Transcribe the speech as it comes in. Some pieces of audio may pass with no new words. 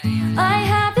I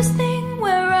have this thing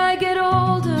where I get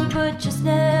older, but just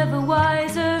never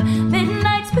wiser.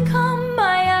 Midnights become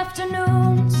my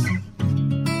afternoons.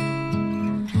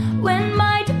 When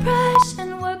my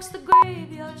depression works the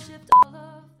graveyard shift all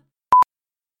of.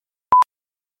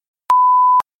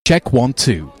 Check 1,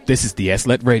 2. This is the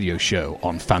SLLET radio show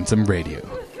on Phantom Radio.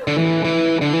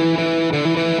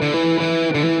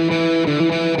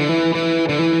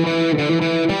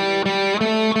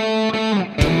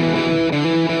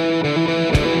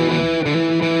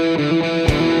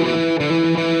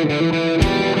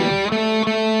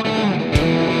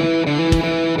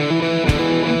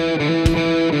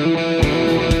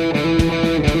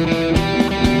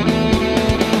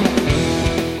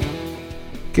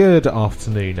 Good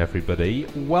afternoon, everybody.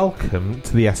 Welcome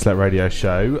to the SLLET radio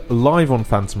show, live on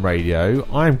Phantom Radio.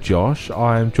 I'm Josh.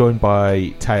 I am joined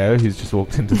by Teo, who's just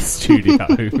walked into the studio.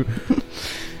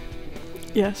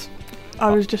 Yes.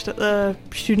 I was just at the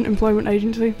Student Employment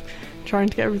Agency trying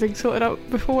to get everything sorted out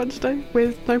before Wednesday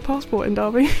with no passport in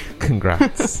Derby.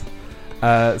 Congrats.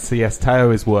 So yes, Teo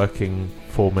is working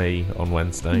for me on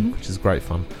Wednesday, which is great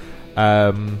fun,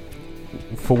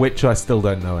 for which I still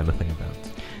don't know anything about.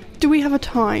 Do we have a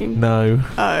time? No.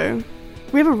 Oh.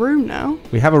 We have a room now.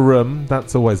 We have a room.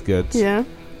 That's always good. Yeah.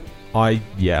 I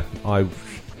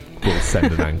will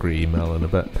send an angry email in a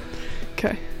bit.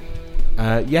 Okay.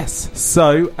 Yes.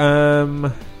 So,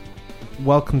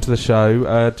 welcome to the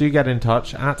show. Do get in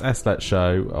touch at SLLET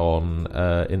Show on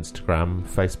Instagram,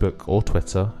 Facebook, or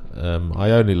Twitter.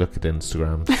 I only look at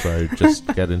Instagram, so just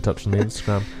get in touch on the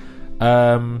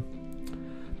Instagram.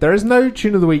 There is no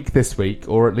tune of the week this week,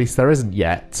 or at least there isn't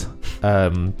yet.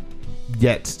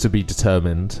 Yet to be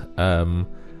determined.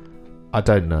 I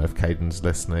don't know if Caden's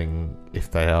listening. If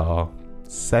they are,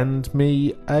 send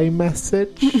me a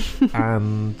message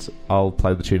and I'll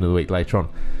play the tune of the week later on.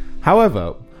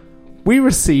 However, we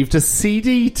received a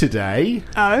CD today.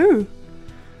 Oh.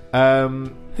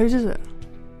 Whose is it?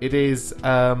 It is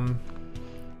from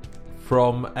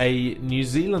a New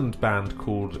Zealand band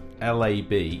called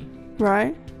LAB.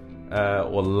 Right.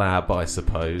 Or Lab, I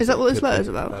suppose. Is that what this letter's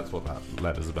about? That's what that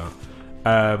letter's about.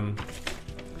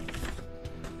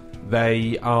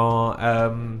 They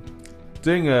are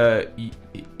doing a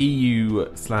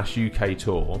EU/UK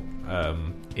tour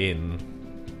in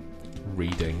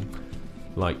Reading,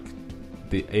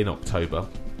 in October,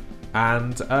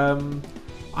 and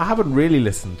I haven't really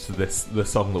listened to the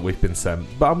song that we've been sent,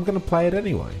 but I'm going to play it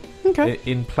anyway. Okay.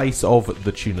 In place of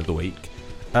the tune of the week.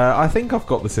 I think I've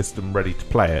got the system ready to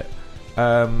play it.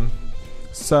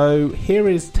 So here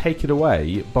is Take It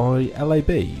Away by LAB.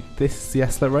 This is the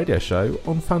SLLET radio show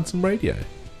on Phantom Radio.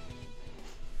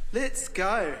 Let's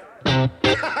go.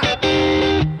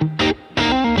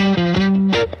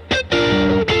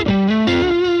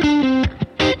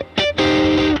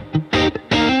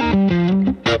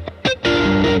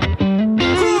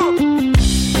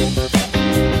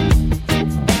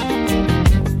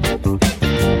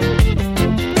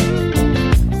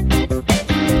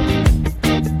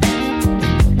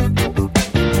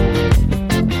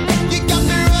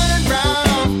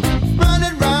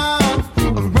 Running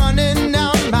round, running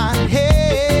down my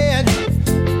head.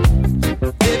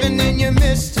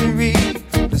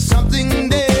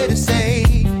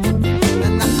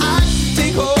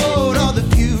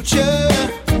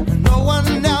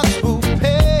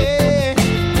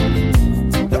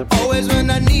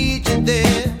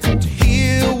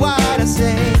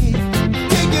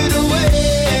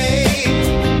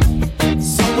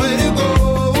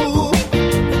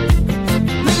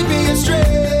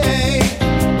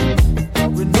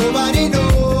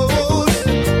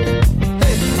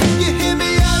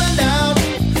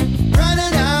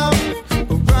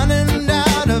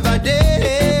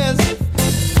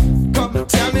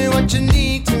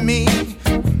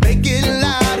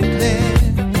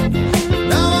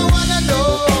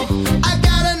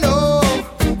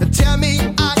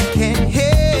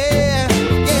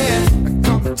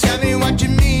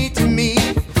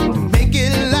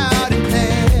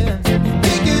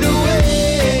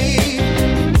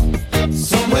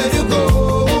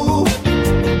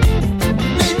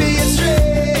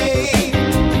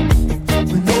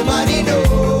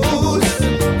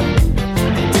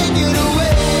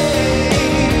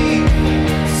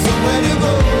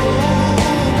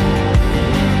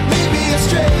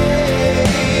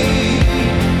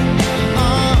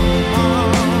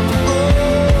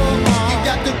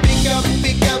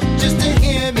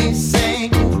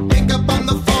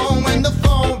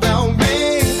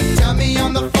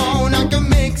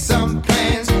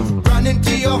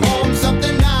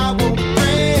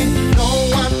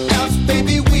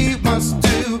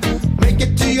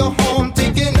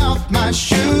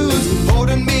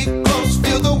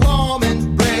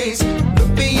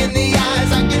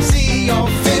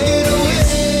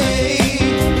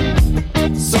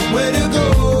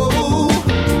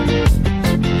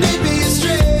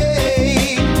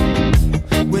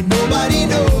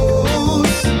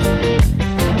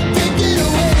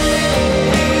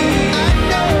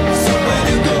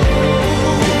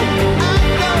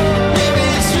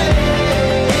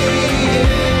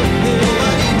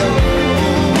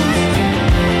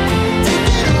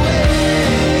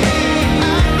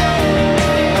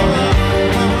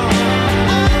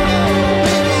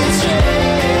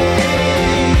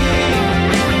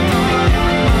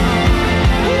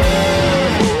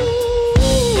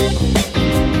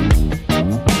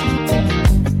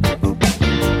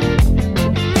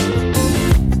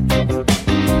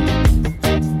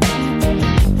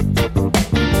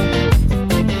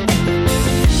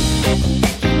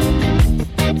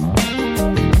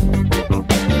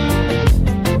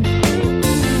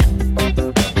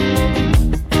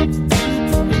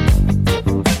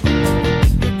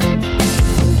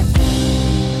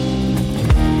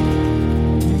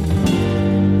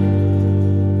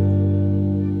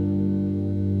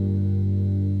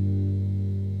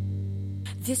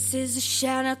 This is a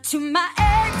shout out to my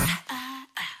ex.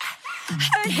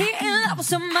 Heard he in love with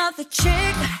some other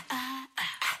chick.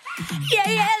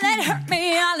 Yeah, that hurt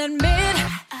me, I'll admit.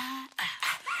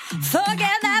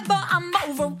 Forget that, but I'm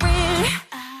over it.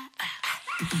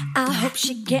 I hope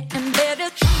she getting better.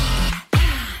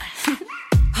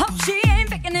 Hope she ain't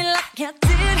faking it like I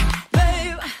did,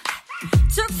 babe.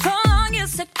 Took so long, you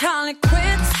said call it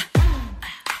quits.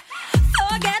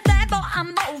 Forget that, but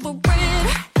I'm over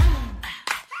it.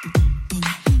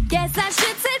 Guess I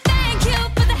should say thank you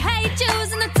for the hate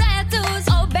juice and the tattoos.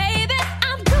 Oh, baby,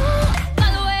 I'm cool,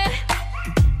 by the way.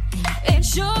 Ain't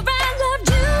sure I loved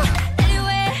you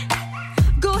anyway.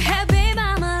 Go ahead, babe,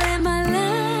 I'ma live my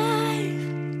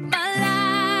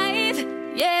life,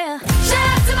 yeah. Shout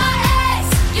out to my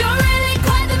ex, you're really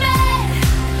quite the man.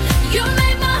 You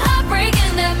made my heart break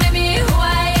and that made me who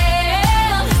I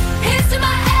am. Here's to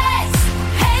my ex,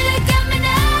 hey, look at me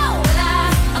now. Well,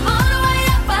 I'm on the way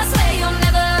up, I swear you'll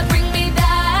never bring me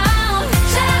down.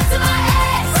 Shout out to my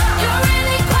ex, you're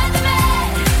really quite the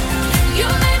man. You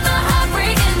made my heart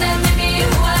break and that made me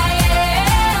who I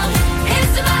am.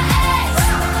 Here's to my ex,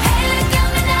 hey, look at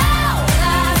me now. Well,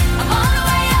 I'm on the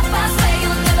way up, I swear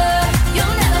you'll never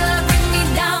bring me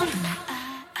down.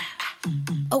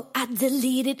 Oh, I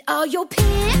deleted all your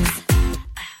pics,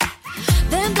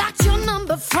 then blocked your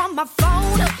number from my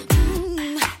phone.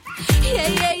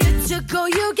 Yeah, you took all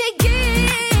you could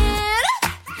get,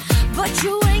 but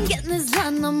you ain't getting this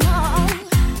done no more.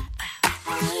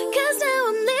 Cause now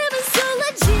I'm living so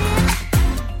legit,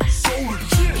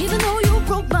 even though you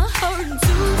broke my heart in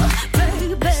two,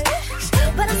 baby.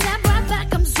 But I snap right back,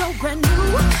 I'm so brand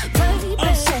new, baby.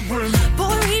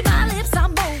 Boy, read my lips,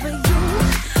 I'm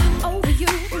over you.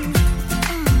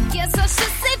 Yes, I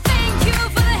should say thank you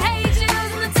for the hate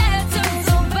juice and the tattoos.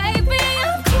 Oh, baby,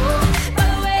 I'm cool, by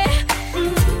the way.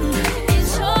 Ain't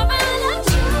sure I love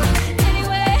you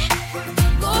anyway.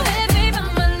 Go ahead, babe,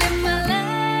 I'ma live my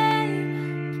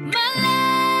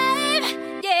life,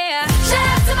 yeah. Shout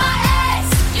out to my ex,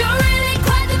 you're really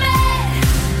quite the man.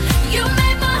 You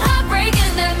made my heart break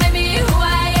and that made me who I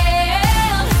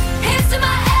am. Here's to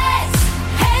my ex,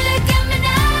 hey, look at me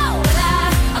now. Well,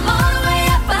 I'm all the way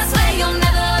up, I swear you'll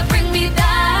never bring me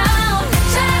down.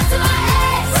 Shout out to my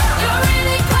ex, you're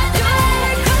really quite the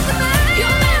man. You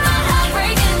made my heart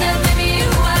break and that made me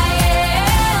who I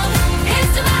am.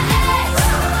 Here's to my ex,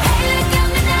 hey, look at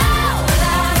me now. Well,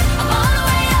 I'm all the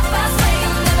way up, I swear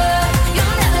you'll never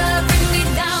bring me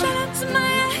down. Shout out to my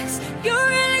ex, you're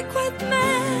really quite the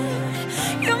man.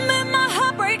 You made my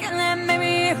heart break and that made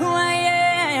me who I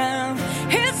am.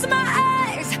 Here's to my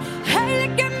ex, hey,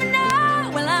 look at me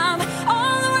now. Well, I'm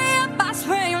all the way up, I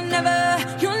swear you'll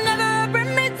never bring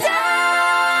me down.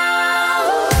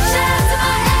 Shout out to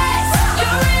my ex,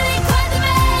 you're really quite the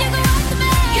man.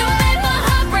 You made my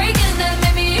heart break and that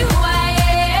made me who I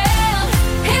am.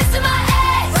 Here's to my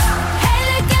ex, hey,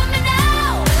 look at me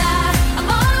now. Well, I'm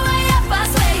all the way up, I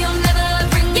swear you'll never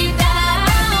bring me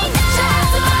down. Shout out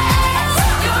to my ex,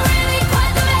 you're really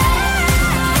quite the man.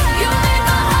 You made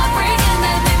my heart break and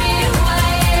that made me who I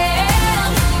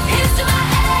am. Here's to my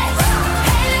ex,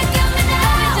 hey, look at me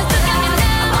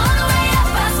now. I'm all the way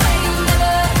up, I swear you'll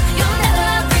never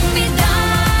bring me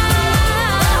down.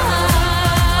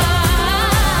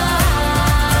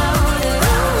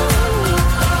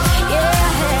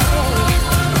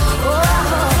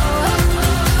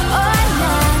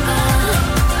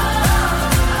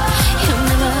 You'll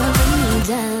never bring me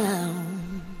down.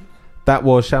 That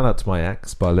was Shout Out to My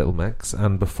Ex by Little Mix,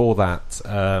 and before that,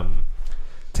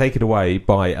 Take It Away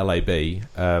by LAB,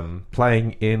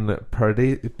 playing in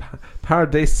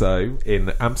Paradiso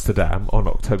in Amsterdam on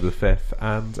October the 5th,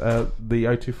 and the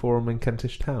O2 Forum in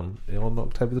Kentish Town on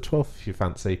October the 12th, if you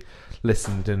fancy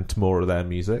listening into more of their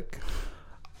music.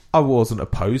 I wasn't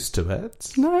opposed to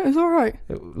it. No, it was alright.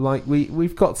 Like,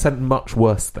 we've got sent much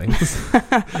worse things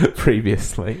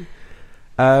previously.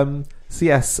 So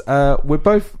yes, we're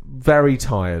both very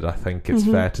tired, I think it's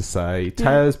fair to say.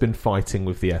 Tayo's been fighting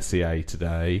with the SEA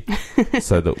today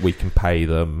so that we can pay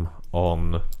them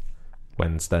on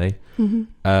Wednesday.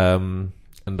 And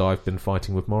I've been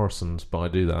fighting with Morrison's, but I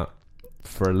do that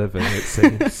for a living, it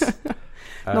seems.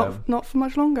 Not for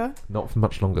much longer. Not for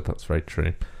much longer, that's very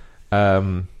true.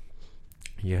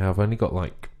 Yeah, I've only got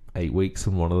like 8 weeks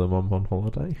and one of them I'm on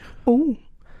holiday. Oh,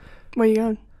 where are you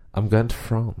going? I'm going to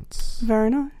France. Very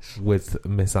nice. With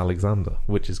Miss Alexander,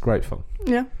 which is great fun.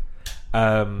 Yeah.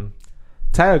 Tayo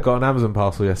got an Amazon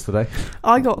parcel yesterday.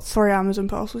 I got 3 Amazon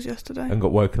parcels yesterday. And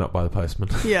got woken up by the postman.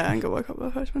 Yeah, and got woken up by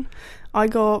the postman. I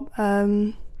got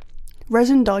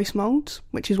resin dice molds,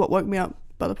 which is what woke me up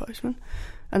by the postman.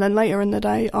 And then later in the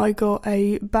day, I got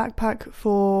a backpack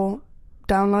for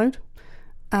download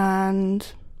and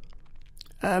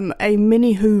a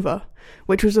mini Hoover,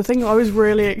 which was the thing I was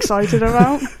really excited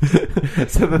about.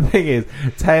 So the thing is,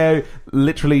 Teo,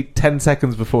 literally 10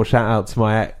 seconds before Shout Out to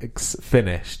My Ex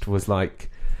finished, was like,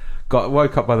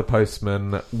 woke up by the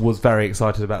postman, was very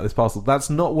excited about this parcel. That's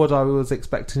not what I was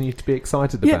expecting you to be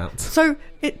excited about. So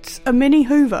it's a mini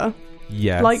Hoover.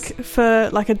 Yes. Like for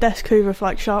like a desk Hoover for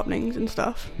like sharpenings and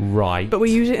stuff. Right. But we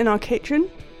use it in our kitchen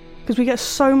because we get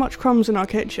so much crumbs in our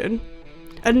kitchen,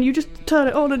 and you just turn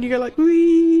it on and you go like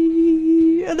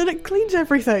wee, and then it cleans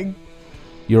everything.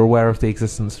 You're aware of the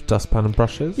existence of dustpan and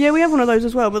brushes? Yeah, we have one of those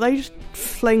as well, but they just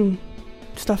fling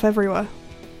stuff everywhere.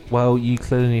 Well, you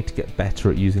clearly need to get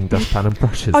better at using dustpan and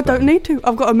brushes. I don't need to.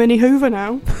 I've got a mini Hoover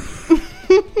now.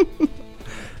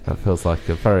 That feels like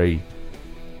a very...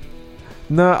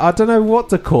 No, I don't know what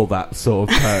to call that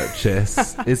sort of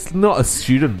purchase. It's not a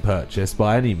student purchase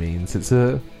by any means. It's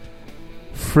a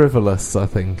frivolous, I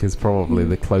think, is probably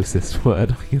the closest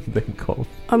word I can think of.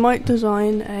 I might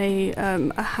design a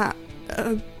hat,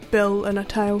 a bill and a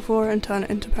tail for it and turn it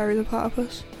into Perry the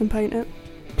Platypus and paint it.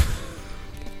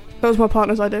 That was my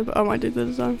partner's idea, but I might do the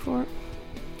design for it.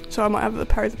 So I might have the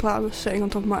Perry the Platypus sitting on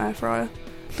top of my air fryer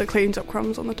that cleans up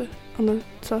crumbs on the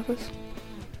surface.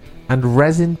 And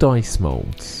resin dice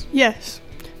moulds. Yes.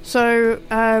 So,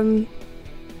 You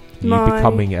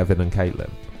becoming Evan and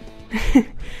Caitlin?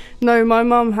 No, my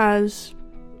mum does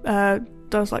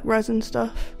like resin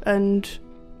stuff, and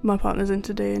my partner's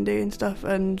into D&D and stuff,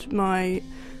 and my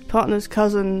partner's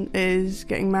cousin is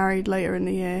getting married later in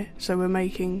the year, so we're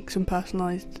making some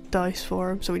personalised dice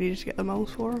for him, so we needed to get the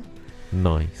moulds for him.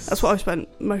 Nice. That's what I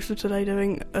spent most of today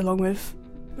doing, along with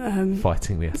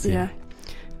fighting the SEO. Yeah,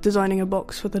 designing a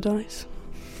box for the dice.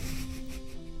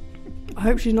 I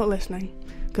hope she's not listening,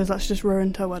 because that's just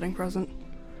ruined her wedding present.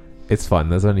 It's fine,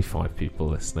 there's only 5 people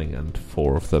listening, and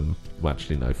 4 of them, well,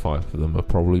 actually no, 5 of them are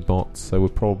probably bots, so we're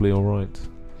probably alright.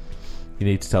 You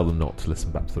need to tell them not to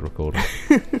listen back to the recording.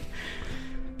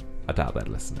 I doubt they'd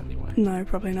listen anyway. No,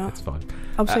 probably not. It's fine.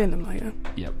 I'm seeing them later.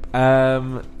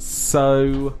 Yep.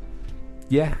 So,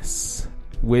 yes,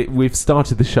 we've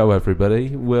started the show,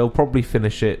 everybody. We'll probably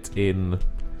finish it in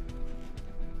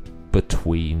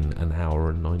between an hour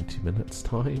and 90 minutes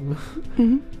time.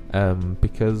 Mm-hmm.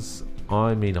 Because,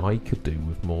 I mean, I could do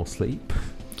with more sleep.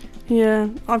 Yeah,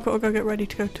 I've got to go get ready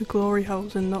to go to Glory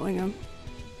Holes in Nottingham.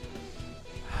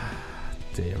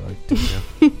 Dear, oh dear.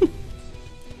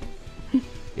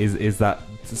 Is that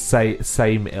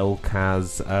same ilk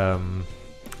as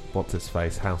what's his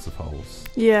face, House of Holes?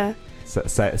 Yeah.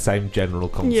 Same general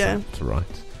concept, Yeah.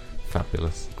 right?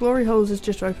 Fabulous. Glory Holes has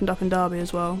just opened up in Derby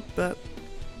as well, but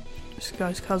this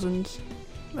guy's cousin's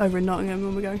over in Nottingham,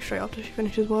 and we're going straight after she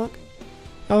finishes work.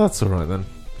 Oh, that's all right then.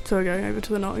 So we're going over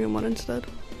to the Nottingham one instead.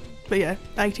 But yeah,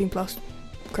 18 plus,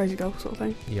 crazy golf sort of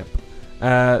thing. Yep.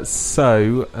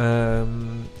 So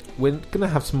we're gonna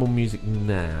have some more music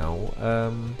now.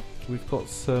 We've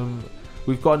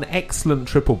got an excellent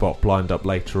triple bop lined up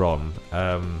later on.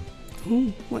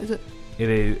 Ooh, what is it? It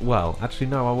is, well, actually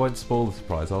no, I won't spoil the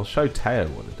surprise. I'll show Teo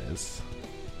what it is.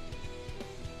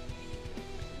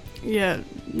 Yeah,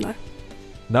 no.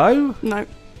 No? No.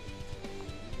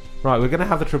 Right, we're gonna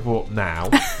have the triple bop now.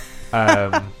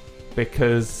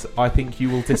 Because I think you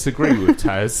will disagree with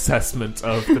Teo's assessment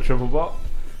of the triple bop.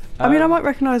 I mean, I might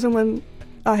recognise them when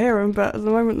I hear them, but at the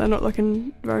moment they're not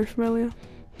looking very familiar.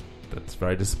 That's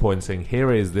very disappointing.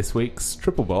 Here is this week's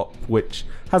triple bop, which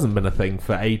hasn't been a thing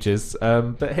for ages,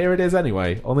 but here it is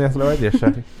anyway, on the SLLET Radio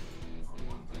Show.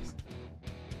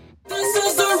 This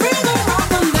is the rhythm of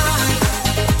the night.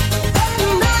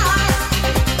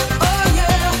 Oh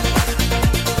yeah.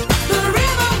 The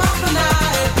rhythm of the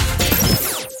night.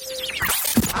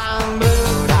 I'm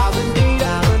blue, I've been deed,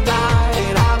 I've been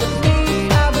died, I've been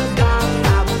deed, I've been died,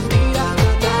 I've been deed, I've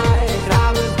been died,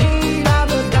 I've been deed, I've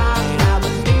been died, I've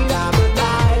been deed, I've been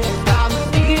died, I've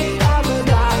been deed, I've been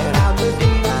died, I've been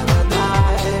deed, I've been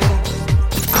died.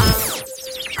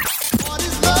 What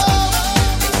is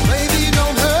love? Baby,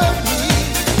 don't hurt me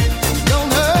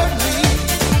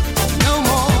no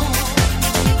more.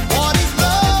 What is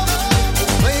love?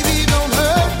 Baby, don't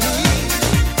hurt me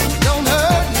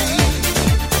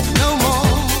no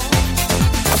more.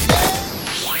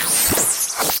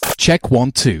 Check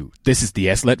 1 2. This is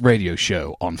the SLET Radio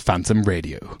Show on Phantom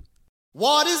Radio.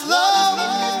 What is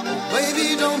love?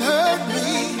 Baby, don't hurt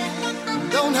me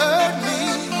no more.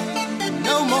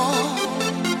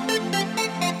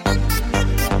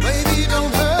 Baby,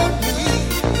 don't hurt me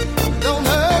no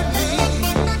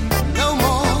more.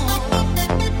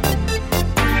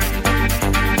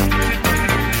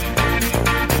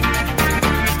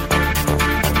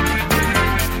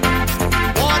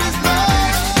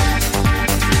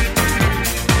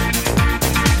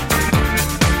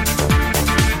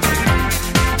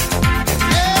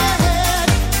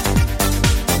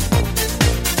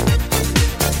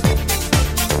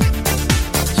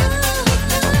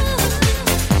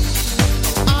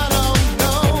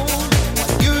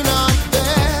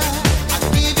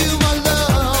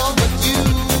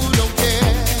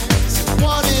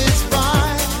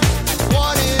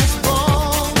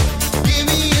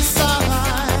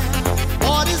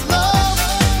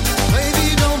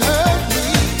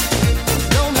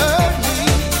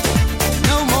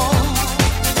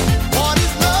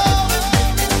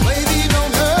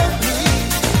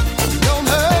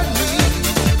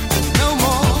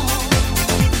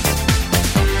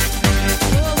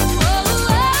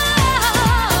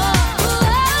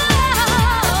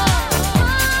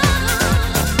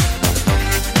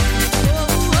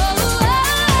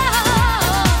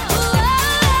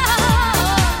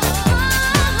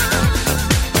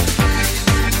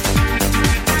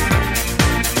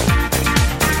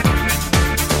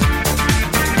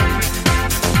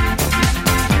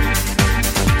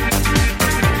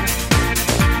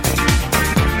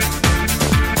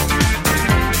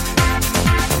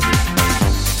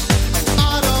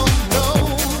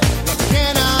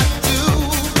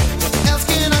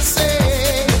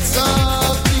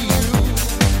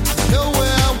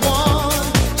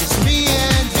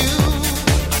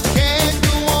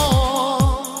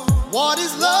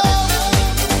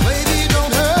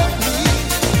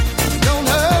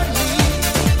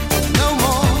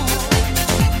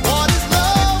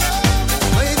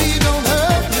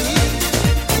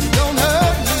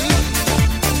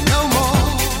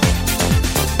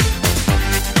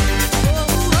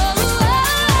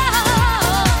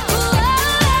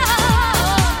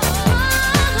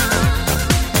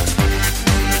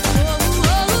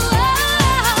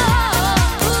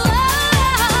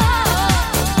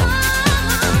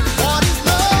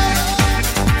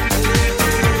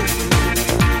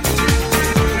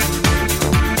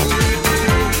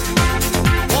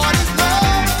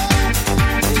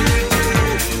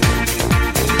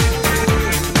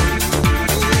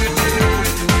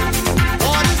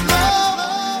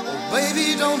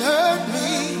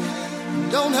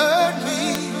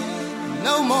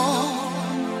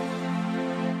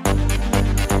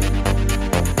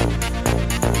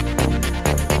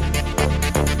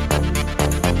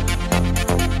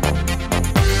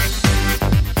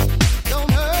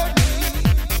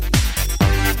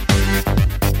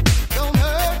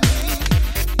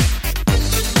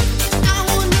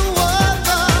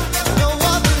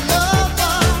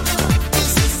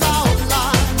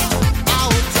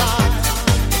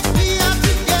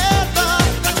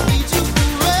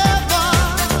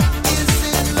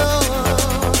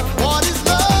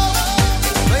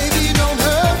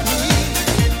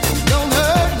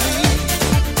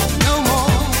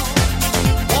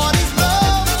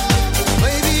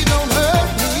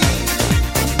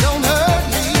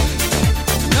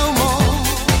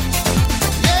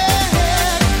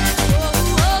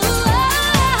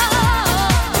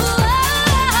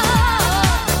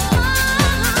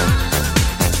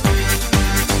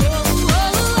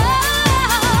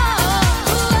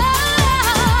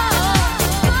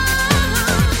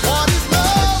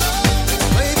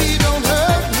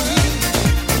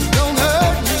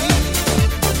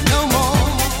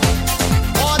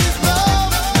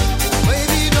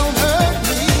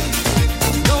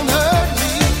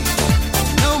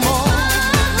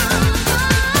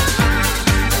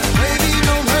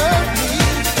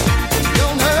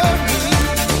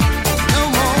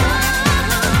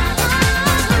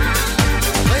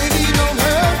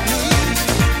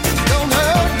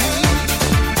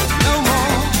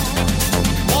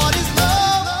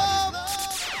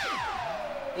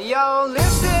 Yo,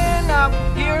 listen up,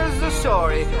 here's the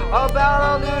story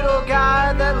about a little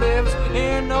guy that lives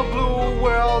in a blue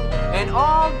world. And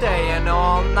all day and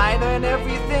all night and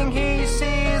everything he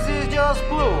sees is just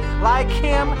blue. Like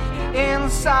him,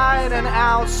 inside and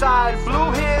outside.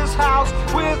 Blue his house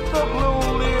with a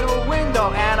blue little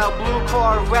window and a blue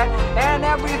Corvette. And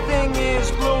everything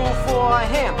is blue for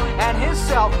him and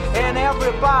himself and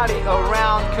everybody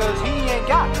around. Cause he ain't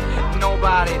got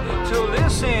nobody to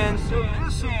listen.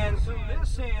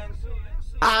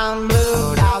 I'm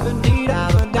blue, da-ba-dee,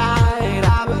 da-ba-die,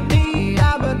 da-ba-dee,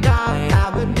 da-ba-die,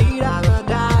 da-ba-dee,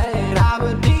 da-ba-die,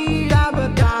 da-ba-dee,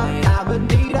 da-ba-die,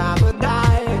 da-ba-dee,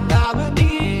 da-ba-die,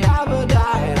 da-ba-dee,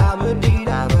 da-ba-die, da-ba-dee,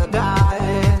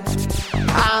 da-ba-die.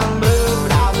 I'm blue,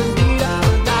 da-ba-dee,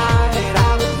 da-ba-die,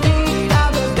 da-ba-dee,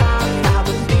 da-ba-die,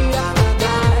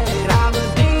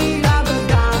 da-ba-dee,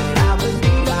 da-ba-die,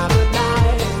 da-ba-dee, da-ba-die, da-ba-dee,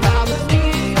 da-ba-die,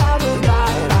 da-ba-dee,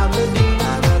 da-ba-die, da-ba-dee,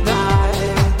 da-ba-die.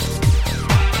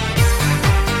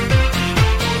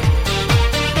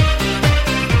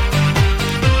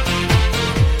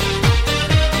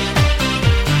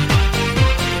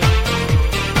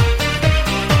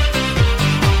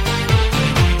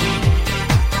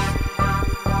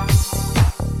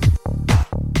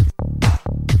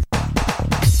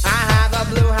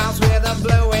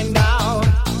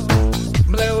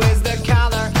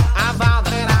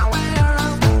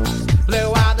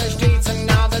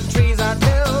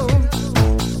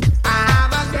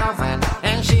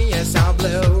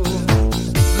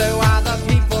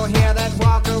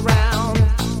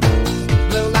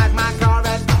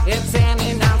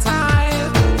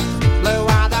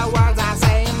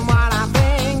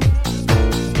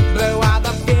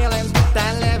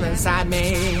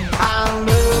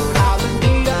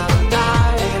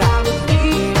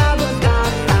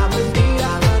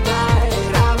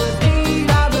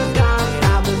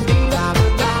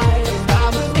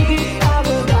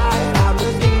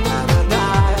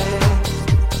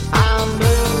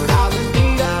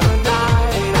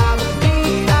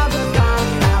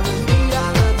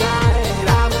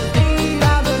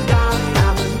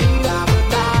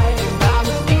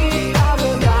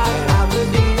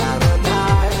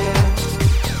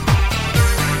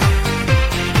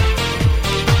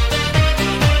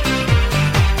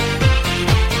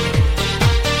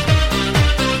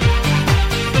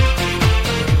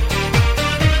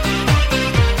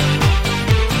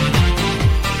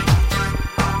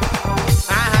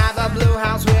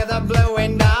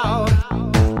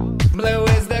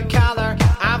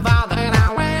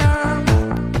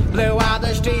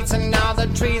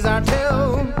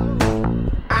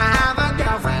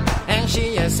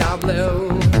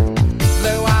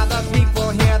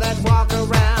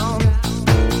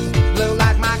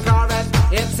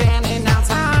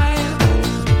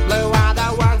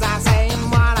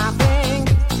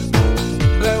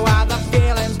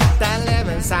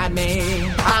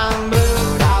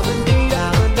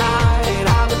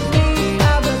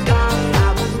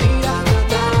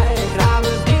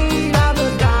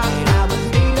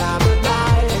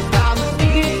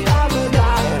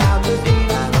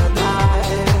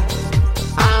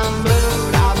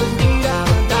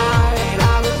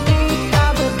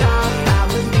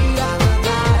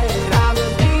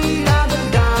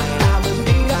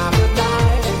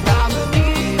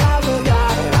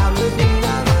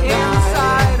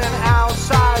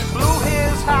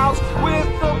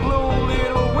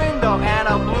 window and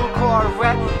a blue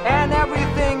Corvette, and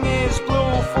everything is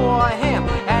blue for him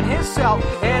and himself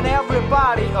and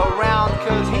everybody around,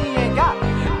 'cause he ain't got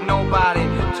nobody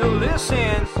to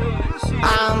listen.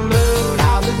 I'm blue,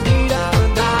 I've been deed, I've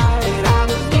been died, I've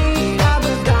been deed, I've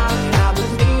been died, I've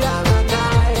been deed, I've been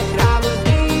died, I've been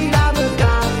deed, I've been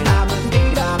died, I've been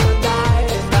deed, I've been died,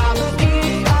 I've been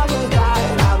deed, I've been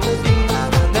died, I've been deed,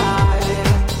 I've been died.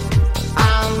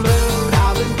 I'm blue,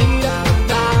 I've been deed, I've been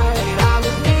died, I've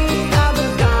been deed, I've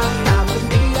been died, I've been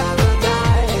deed, I've been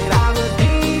died, I've been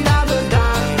deed, I've been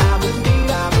died, I've been deed,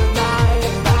 I've been died,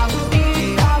 I've been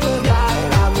deed, I've been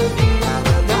died, I've been deed, I've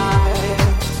been died.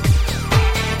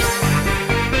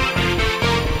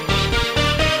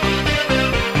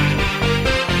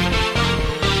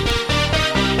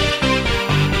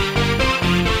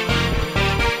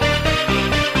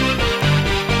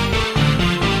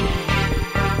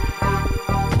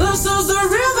 This is the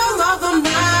rhythm of the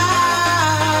night.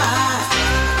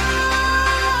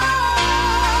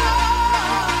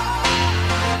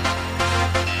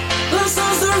 This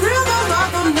is the rhythm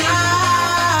of the night.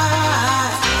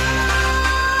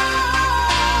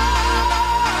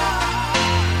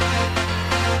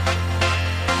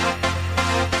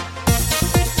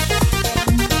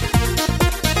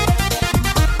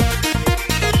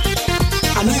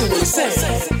 I know what it says.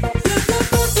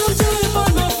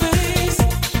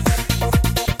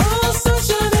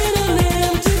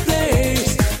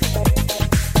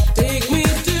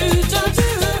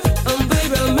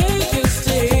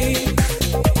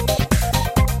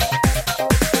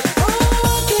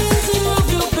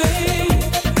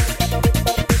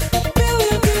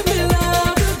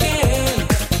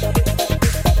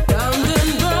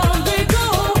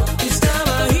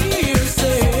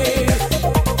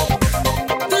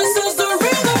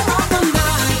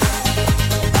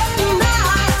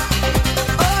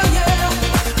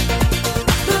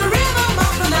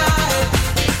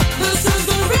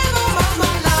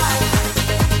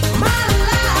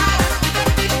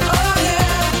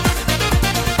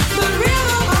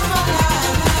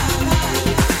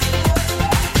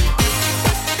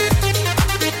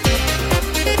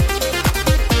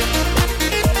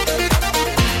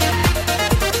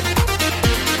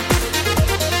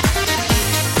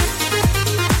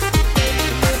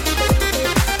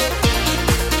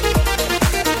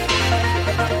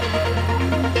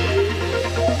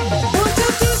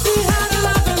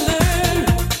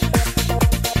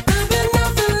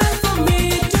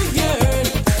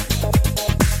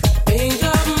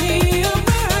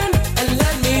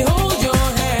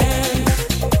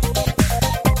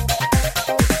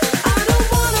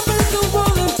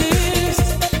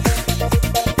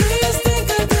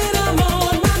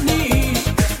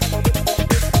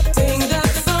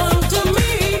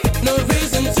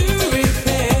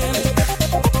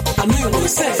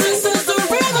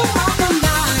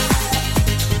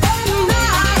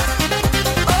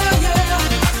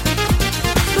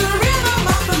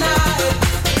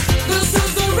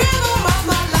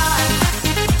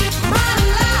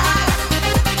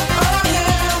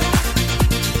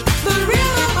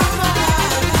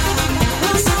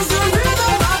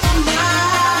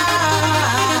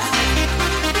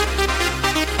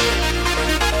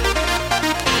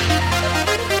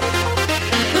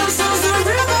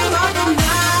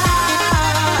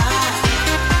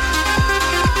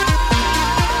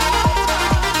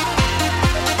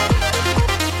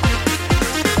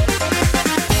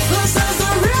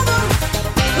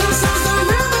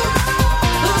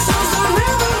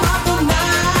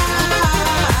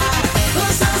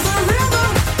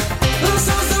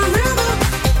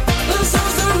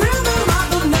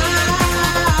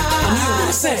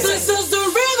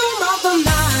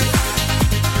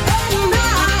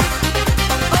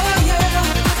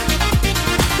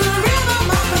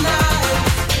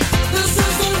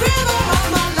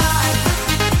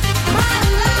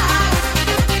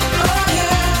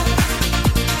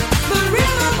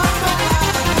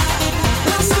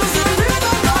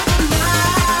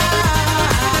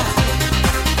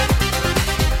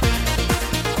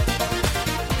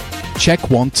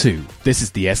 Check 1 2. This is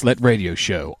the SLLET radio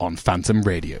show on Phantom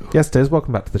Radio. Yes, Des,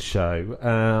 welcome back to the show.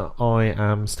 I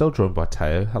am still joined by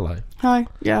Teo. Hello. Hi.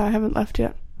 Yeah, I haven't left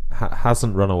yet.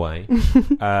 Hasn't run away.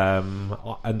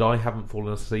 And I haven't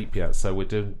fallen asleep yet, so we're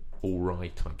doing all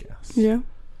right, I guess. Yeah.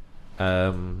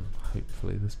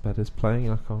 Hopefully this bed is playing.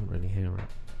 I can't really hear it.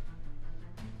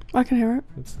 I can hear it.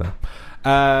 It's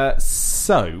there.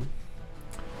 So,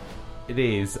 it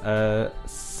is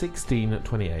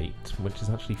 16:28, which is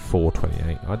actually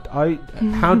 4:28.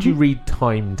 How do you read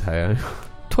time, Teo?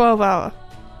 12 hour.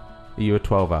 Are you a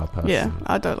 12-hour person? Yeah,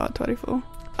 I don't like 24.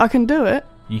 I can do it,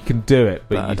 You can do it,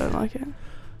 but but I don't like it.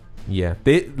 Yeah,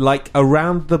 like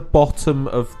around the bottom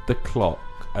of the clock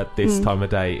at this time of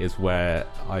day is where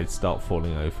I start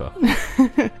falling over.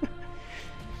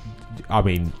 I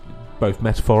mean, both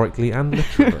metaphorically and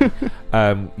literally.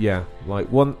 Yeah, like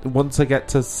once I get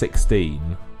to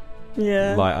 16,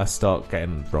 Yeah. like I start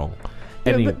getting wrong.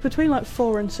 Yeah, but between like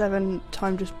 4 and 7,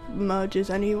 time just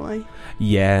merges anyway.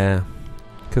 Yeah,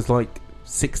 because like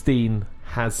 16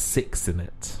 has 6 in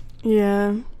it,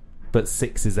 Yeah. but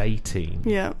 6 is 18.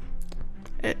 Yeah.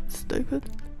 It's stupid.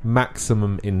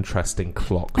 Maximum interesting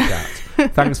clock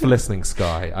that. Thanks for listening,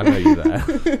 Sky. I know you're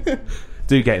there.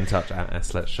 Do get in touch at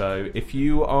SLET Show if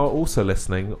you are also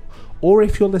listening, or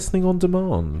if you're listening on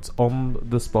demand on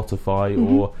the Spotify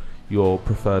or your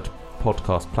preferred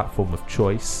podcast platform of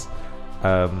choice.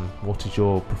 What is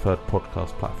your preferred podcast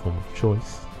platform of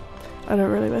choice? I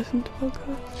don't really listen to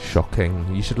podcasts. Shocking.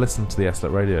 You should listen to the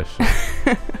SLET Radio Show.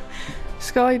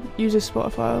 Sky uses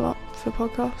Spotify a lot for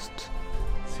podcasts.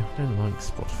 See, I don't like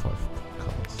Spotify for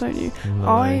podcasts. Don't you?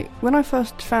 No. When I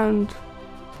first found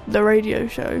the radio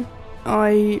show,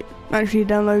 I actually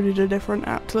downloaded a different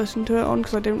app to listen to it on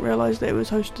because I didn't realise that it was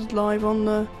hosted live on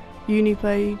the uni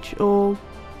page or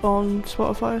on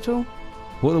Spotify at all.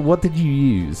 What did you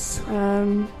use? Should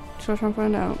I try and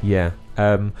find out? Yeah.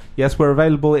 Yes, we're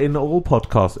available in all good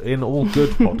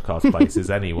podcast places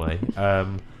anyway.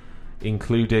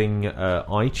 Including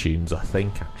iTunes, I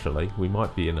think. Actually, we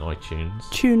might be in iTunes.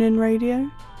 TuneIn Radio.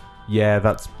 Yeah,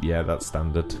 that's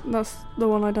standard That's the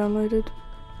one I downloaded.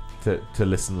 to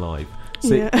listen live.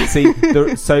 Yeah.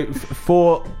 So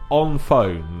for on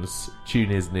phones,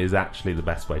 TuneIn is actually the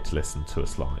best way to listen to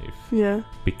us live. Yeah.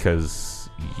 Because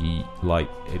it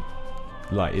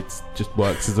just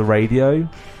works as a radio.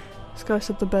 This guy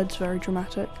said the bed's very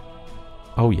dramatic.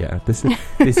 Oh yeah, this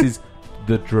is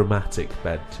the dramatic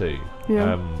bed too.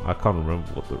 Yeah. I can't remember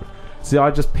what the. See,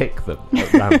 I just pick them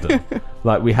at random.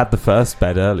 Like we had the first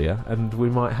bed earlier, and we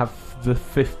might have the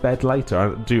 5th bed later.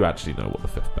 I do actually know what the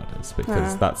 5th bed is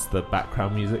because that's the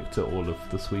background music to all of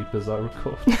the sweepers I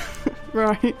record.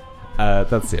 Right.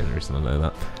 That's the only reason I know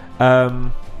that.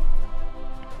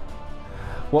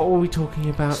 What were we talking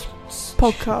about?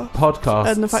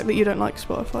 Podcasts. And the fact that you don't like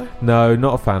Spotify. No,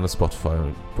 not a fan of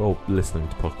Spotify or listening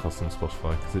to podcasts on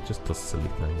Spotify because it just does silly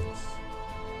things.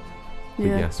 But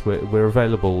Yeah. yes, we're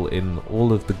available in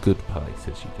all of the good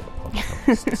places you get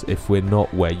podcasts. If we're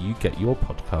not where you get your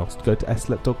podcast, go to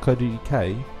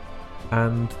SLET.co.uk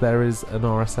and there is an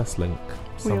RSS link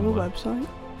We have a somewhere. website.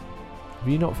 Have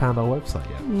you not found our website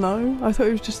yet? No, I thought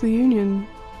it was just the union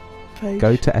page.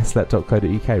 Go to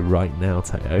SLET.co.uk right now,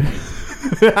 Teo.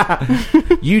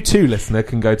 You too, listener,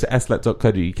 can go to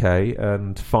SLET.co.uk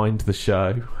and find the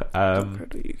show.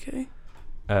 .co.uk.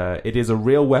 It is a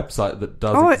real website that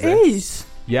does exist. It is.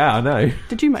 Yeah, I know.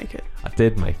 Did you make it? I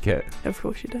did make it. Of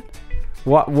course you did.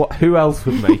 What? Who else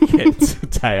would make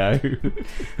it, Teo?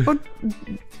 Well,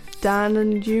 Dan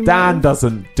and you. Dan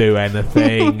doesn't do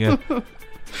anything.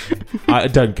 I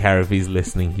don't care if he's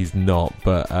listening. He's not.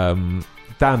 But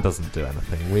Dan doesn't do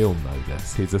anything. We all know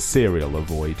this. He's a serial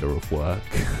avoider of work.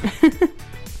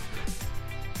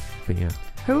 But yeah.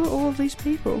 Who are all of these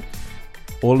people?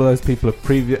 All of those people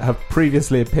have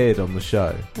previously appeared on the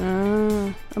show.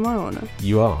 Am I on it?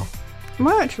 You are. Am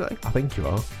I actually? I think you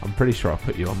are. I'm pretty sure I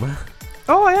put you on there.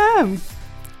 Oh, I am.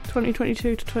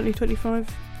 2022 to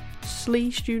 2025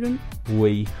 SLE student.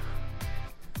 We.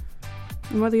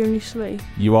 Am I the only SLE?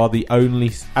 You are the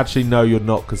only. Actually, no, you're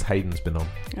not because Hayden's been on.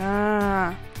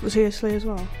 Was he a SLE as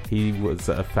well? He was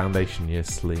at a foundation year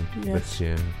SLE Yes. this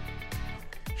year.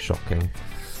 Shocking.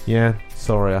 Yeah,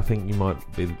 sorry, I think you might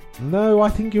be... No, I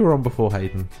think you were on before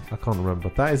Hayden. I can't remember.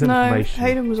 That is information. No,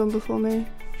 Hayden was on before me.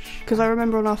 Because I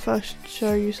remember on our first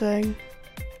show you saying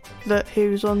that he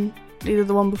was on either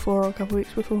the one before or a couple of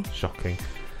weeks before. Shocking.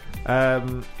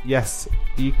 Yes,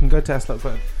 you can go to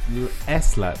SLET.co.uk,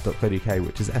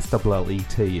 which is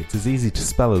SLLET. It's as easy to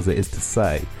spell as it is to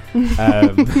say.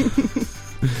 At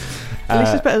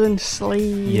least it's better than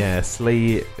SLE. Yeah,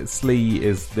 SLE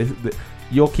is...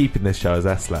 You're keeping this show as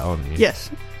SLET, aren't you? Yes.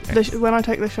 When I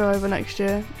take the show over next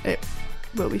year, it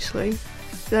will be SLE.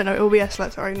 No, it will be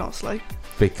SLET, sorry, not SLE.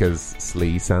 Because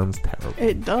SLE sounds terrible.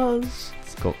 It does.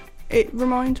 It's got... It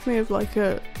reminds me of like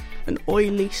an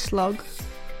oily slug.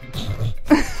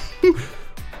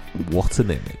 What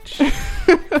an image.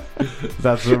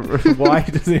 Why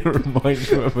does it remind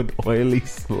you of an oily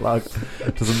slug?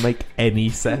 It doesn't make any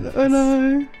sense. I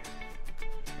know.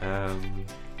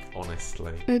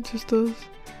 Honestly. It just does.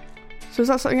 So is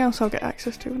that something else I'll get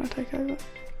access to when I take over?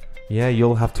 Yeah,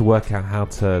 you'll have to work out how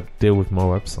to deal with my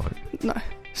website. No.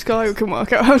 Sky can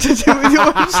work out how to do with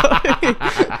your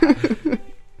website.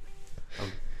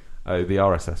 Oh, the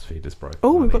RSS feed is broken.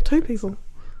 Oh, we've got 2 people.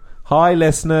 Hi,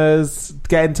 listeners.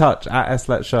 Get in touch at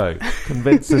SLET Show.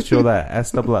 Convince us you're there.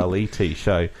 SLLET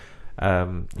Show.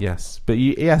 Yes. But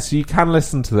you can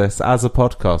listen to this as a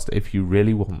podcast if you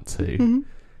really want to.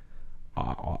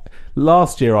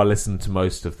 Last year I listened to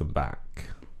most of them back.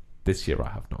 This year I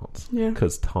have not. Yeah.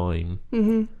 Because time.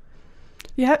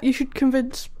 Yeah, you should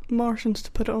convince Martians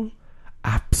to put it on.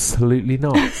 Absolutely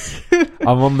not.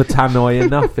 I'm on the tannoy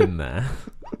enough in there.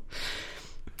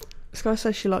 Sky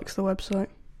says she likes the website.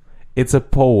 It's a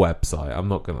poor website, I'm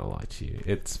not going to lie to you.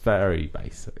 It's very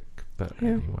basic. But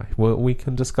anyway, we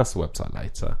can discuss the website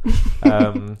later.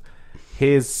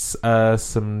 Here's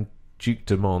some Duke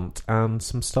Dumont and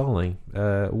some Starling.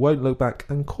 Won't Look Back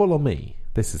and Call on Me.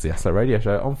 This is the SLET Radio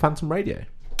Show on Phantom Radio.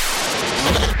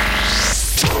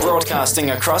 Broadcasting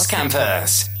across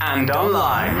campus and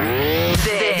online.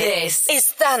 This is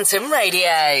Phantom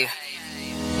Radio.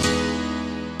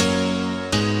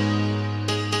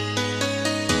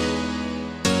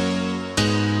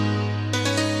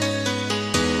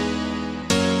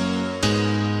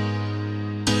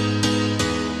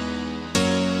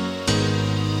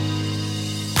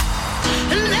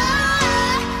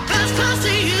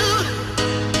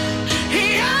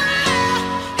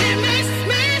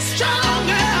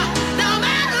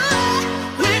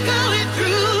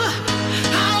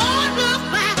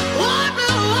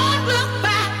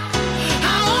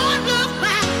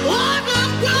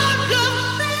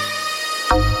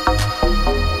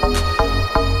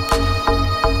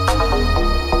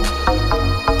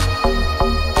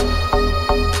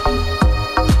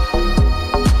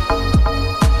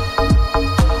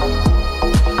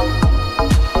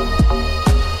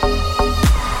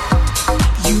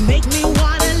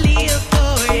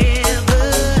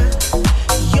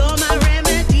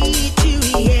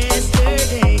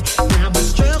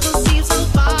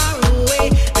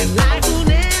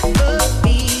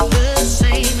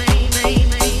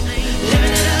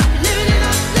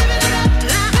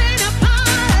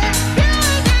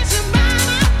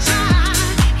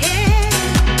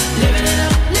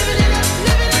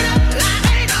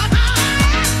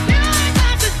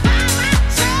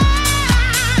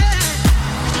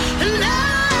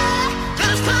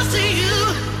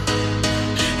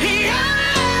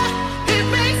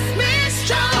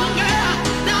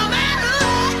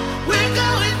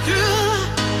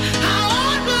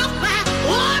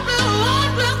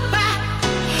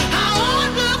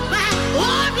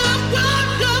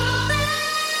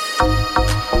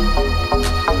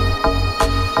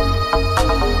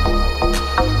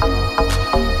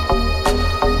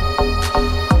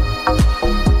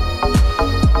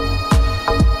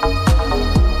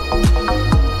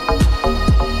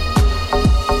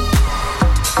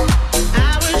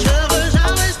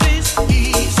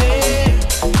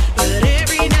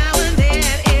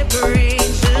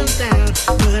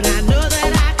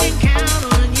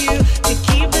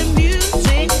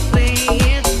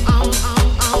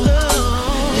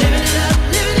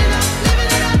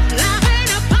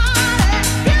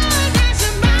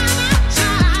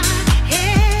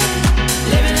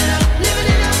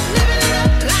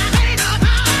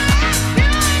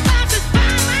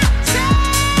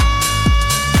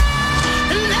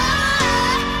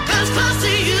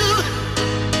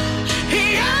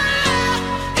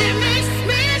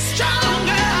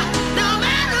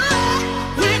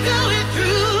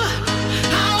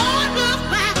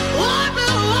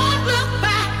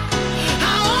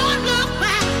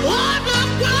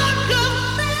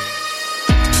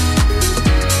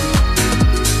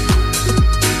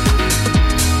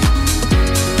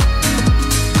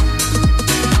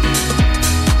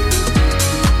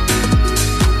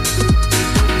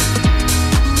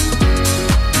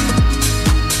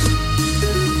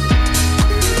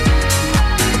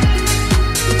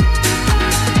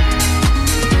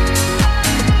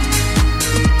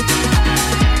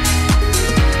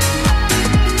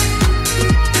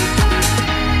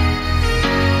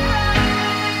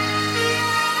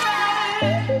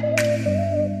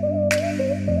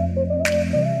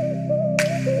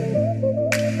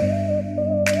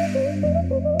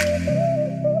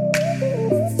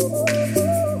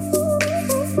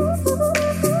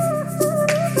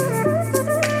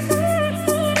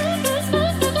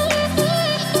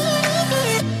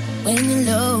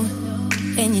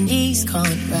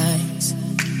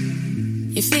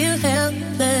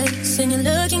 and you're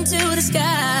looking to the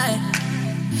sky.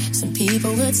 Some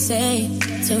people would say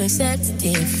to accept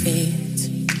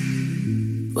defeat.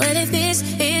 Well, if this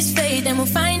is fate, then we'll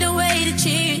find a way to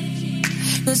cheat.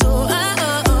 'Cause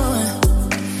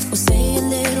We'll say a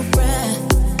little prayer.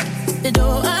 But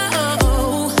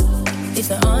if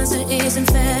the answer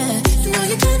isn't fair, you know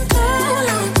you can call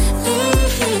on me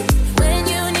when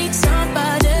you need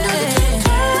somebody. You can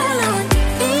call on me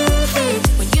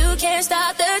when you can't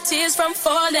stop the tears from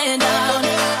falling down.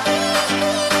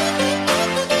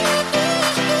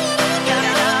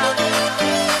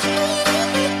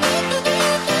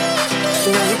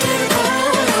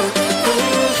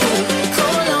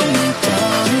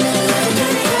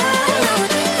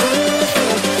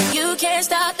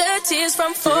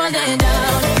 From falling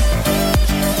down.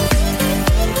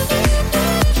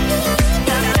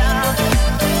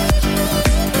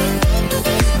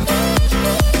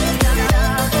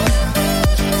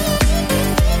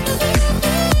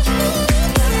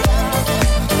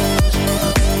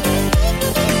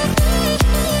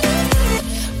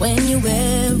 When you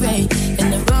weary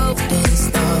and the road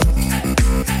is dark,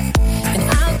 and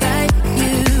I'll guide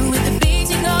you with the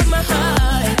beating of my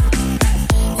heart.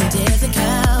 And if the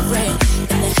Calvary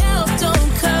and the help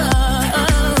don't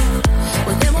come,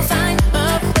 well then we'll find a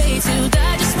way to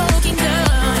dodge a smoking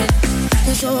gun.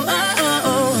 And so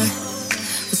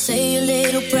we'll say a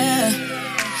little prayer.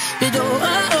 But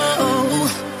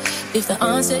if the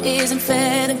answer isn't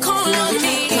fair, then call on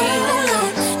me.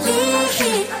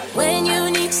 When you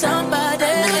need somebody,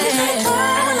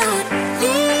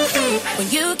 when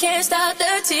you can't stop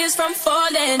the tears from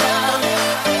falling down.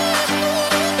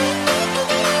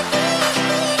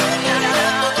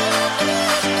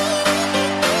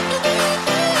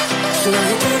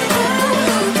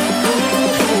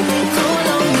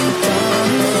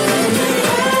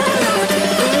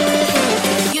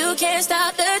 You can't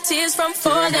stop the tears from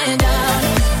falling down.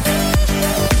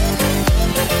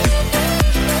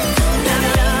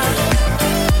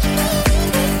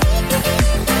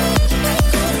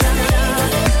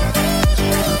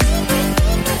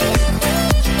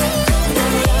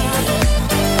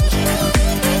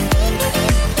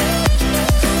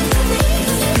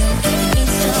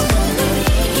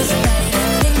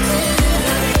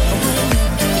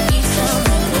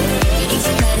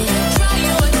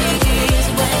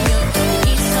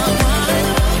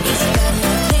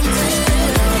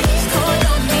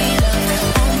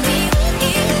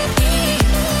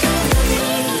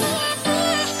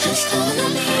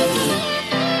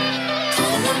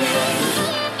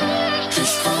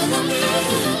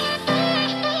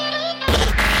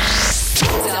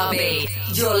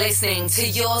 You're listening to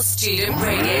your student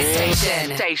radio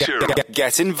station.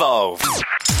 Get involved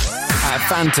at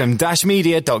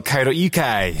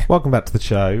phantom-media.co.uk. Welcome back to the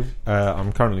show.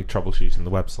 I'm currently troubleshooting the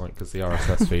website because the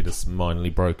RSS feed is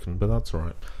minorly broken, but that's all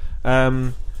right.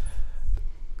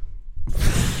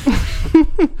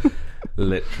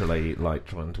 Literally, like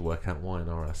trying to work out why an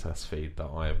RSS feed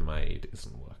that I have made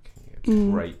isn't working. It's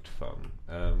great fun,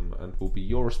 and will be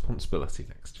your responsibility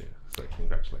next year. So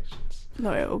congratulations.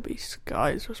 No, it will be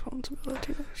Sky's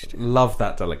responsibility next year. Love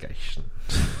that delegation.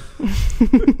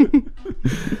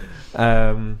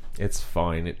 It's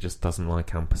fine. It just doesn't like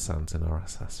ampersands in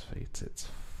RSS feeds. It's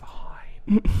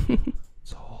fine.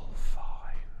 It's all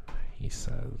fine, he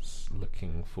says,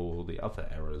 looking for the other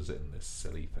errors in this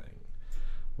silly thing.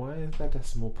 Why are there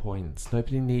decimal points?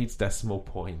 Nobody needs decimal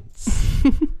points.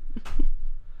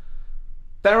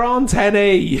 There aren't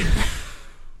any!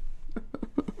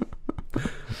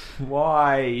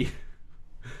 Why?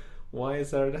 Why is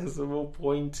there a decimal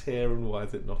point here and why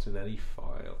is it not in any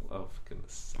file? Oh, for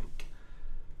goodness sake.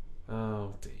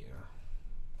 Oh dear.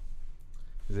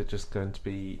 Is it just going to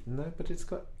be... No, but it's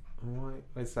got... Why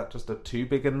is that just a too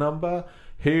big a number?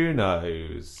 Who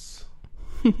knows?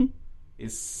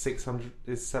 Is 600...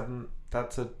 Is 7...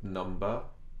 That's a number?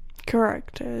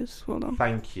 Correct, it is. Well done.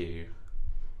 Thank you.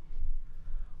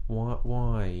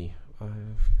 Why? Oh,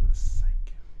 for goodness sake.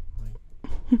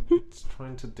 It's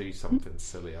trying to do something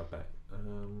silly, I bet.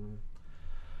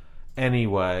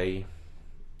 Anyway,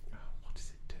 what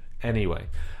is it doing? Anyway,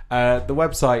 the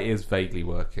website is vaguely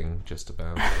working, just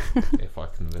about, if I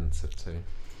convince it to.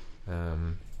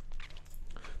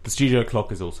 The studio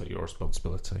clock is also your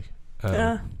responsibility.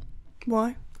 Why?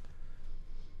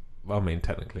 Well, I mean,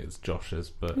 technically it's Josh's,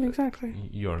 but exactly.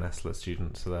 You're an SLLET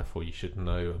student, so therefore you should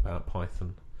know about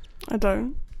Python. I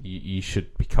don't. You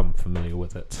should become familiar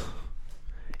with it.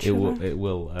 It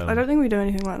will. I don't think we do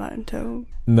anything like that until...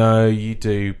 No, you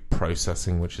do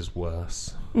processing, which is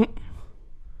worse.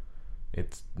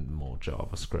 It's more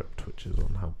JavaScript, which is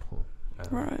unhelpful.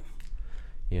 Right.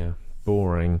 Yeah,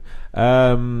 boring.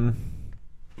 So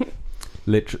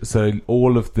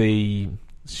all of the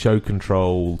show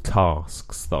control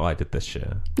tasks that I did this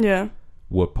year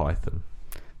were Python.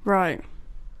 Right.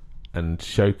 And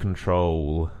show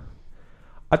control...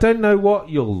 I don't know what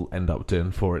you'll end up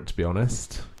doing for it, to be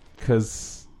honest,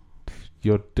 because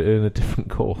you're doing a different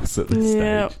course at this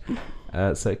stage.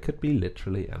 So it could be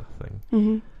literally anything.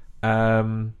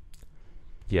 Mm-hmm.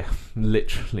 Yeah,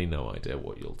 literally no idea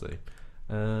what you'll do.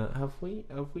 Have we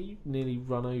nearly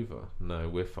run over? No,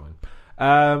 we're fine.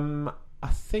 I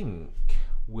think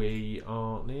we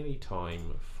are nearly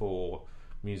time for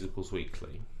Musicals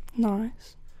Weekly.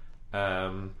 Nice.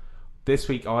 This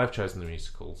week I've chosen the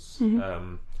musicals.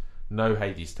 Mm-hmm. No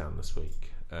Hadestown this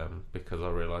week, because I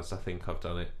realised I think I've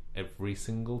done it every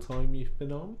single time you've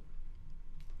been on.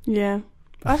 Yeah.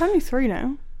 That's only 3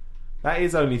 now. That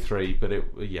is only 3, but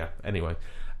anyway.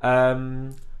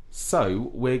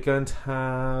 So we're going to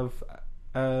have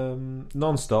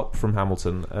Non-Stop from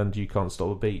Hamilton and You Can't Stop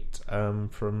a Beat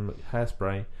from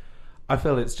Hairspray. I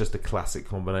feel it's just a classic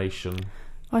combination.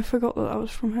 I forgot that was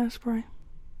from Hairspray.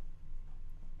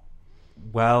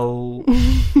 Well,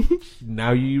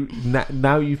 now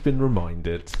you've been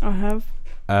reminded. I have.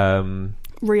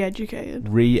 Re-educated.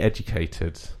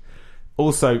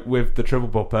 Also, with the triple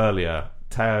bop earlier,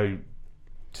 Tao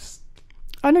just...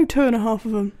 I know 2.5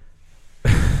 of them.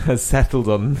 has settled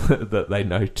on that they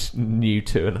knew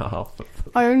 2.5 of them.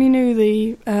 I only knew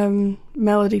the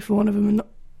melody for one of them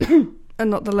and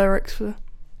not the lyrics for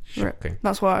Shocking.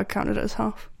 That's why I counted it as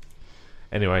half.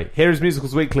 Anyway, here is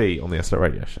Musicals Weekly on the SLLET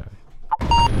Radio Show.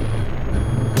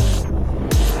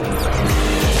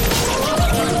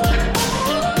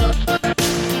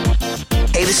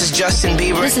 Hey, this is Justin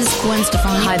Bieber. This is Gwen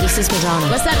Stefani. Hi, this is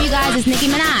Madonna. What's up, you guys? It's Nicki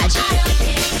Minaj.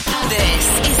 This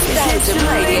is Phantom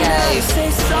Radio.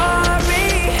 Say sorry.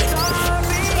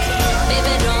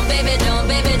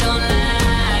 Baby, don't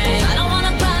lie. I don't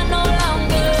wanna cry no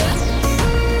longer.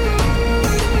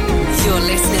 You're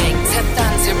listening to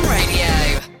Phantom Radio.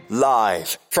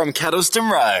 Live from Kettleston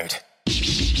Road.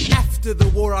 After the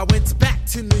war, I went back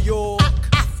to New York.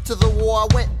 After the war, I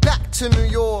went back to New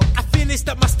York. I finished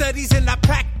up my studies and I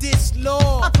practiced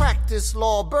law. I practiced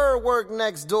law, Burr worked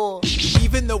next door.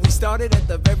 Even though we started at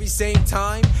the very same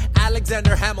time,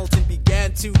 Alexander Hamilton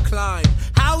began to climb.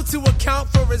 How to account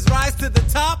for his rise to the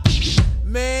top?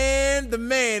 Man, the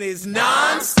man is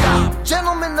non-stop.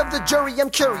 Gentlemen of the jury, I'm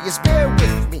curious, bear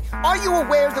with me. Are you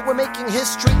aware that we're making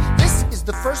history? This is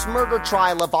the first murder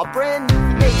trial of our brand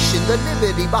new nation, the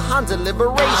liberty behind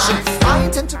deliberation. I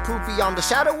intend to prove beyond a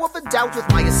shadow of a doubt with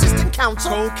my assistant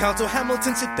counsel. Co-counsel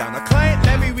Hamilton, sit down. Our client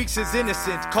Larry Weeks is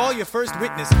innocent. Call your first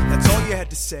witness. That's all you had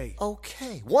to say.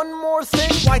 Okay, one more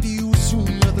thing. Why do you assume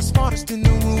you're the smartest in the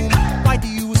room? Why do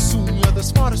you assume you're the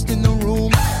smartest in the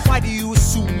room? Why do you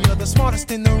assume you're the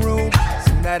smartest in the room?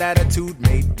 Soon that attitude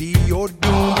may be your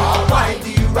doom. Why do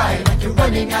you write like you're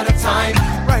running out of time?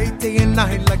 Write day and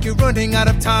night like you're running out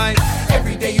of time.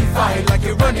 Every day you fight like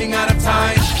you're running out of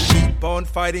time. Keep on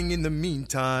fighting in the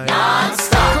meantime.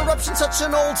 Non-stop. Corruption's such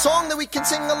an old song that we can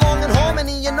sing along in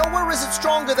harmony. You know, where is it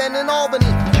stronger than in Albany?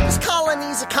 These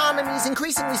colonies, economies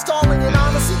increasingly stalling, and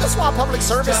honestly, that's why public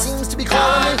service seems to be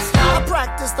calling me. I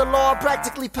practiced the law,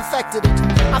 practically perfected it.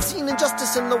 I've seen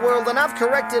injustice in the world and I've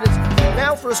corrected it.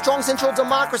 Now for a strong central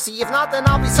democracy. If not, then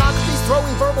I'll be Socrates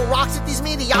throwing verbal rocks at these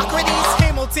mediocrities.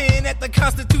 Hamilton at the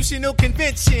Constitutional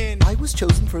Convention. I was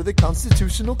chosen for the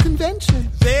Constitutional Convention.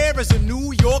 There is a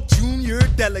New York junior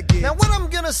delegate. Now what I'm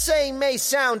gonna say may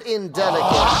sound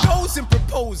indelicate. Goes and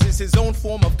proposes his own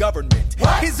form of government.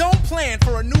 What? His own plan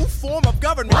for a new form of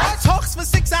government. What? Talks for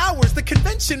 6 hours. The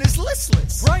convention is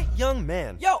listless. Bright young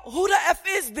man. Yo, who the F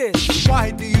is this?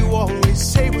 Why do you always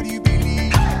say what you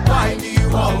believe? Why do you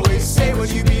always say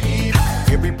what you believe?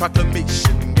 Every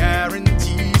proclamation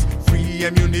guarantees free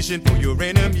ammunition for your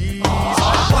enemies.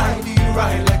 Why do you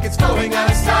write like it's going out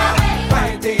of style?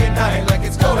 Write day and night like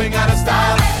it's going out of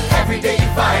style. Every day you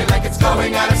fight like it's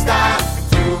going out of style.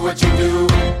 Do what you do.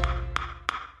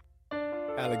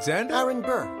 Alexander? Aaron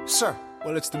Burr, sir.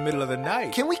 Well, it's the middle of the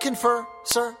night. Can we confer,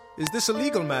 sir? Is this a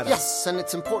legal matter? Yes, and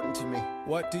it's important to me.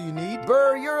 What do you need?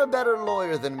 Burr, you're a better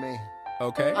lawyer than me.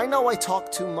 Okay. I know I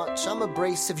talk too much. I'm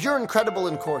abrasive. You're incredible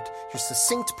in court. You're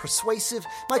succinct, persuasive.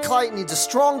 My client needs a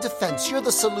strong defense. You're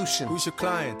the solution. Who's your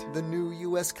client? The new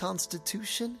U.S.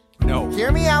 Constitution? No.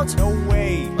 Hear me out. No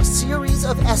way. A series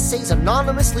of essays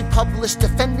anonymously published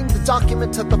defending the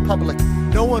document to the public.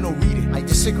 No one will read it. I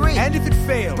disagree. And if it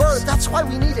fails? Burr, that's why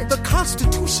we need it. The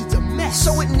Constitution's a mess.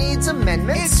 So it needs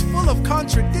amendments. It's full of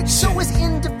contradictions. So is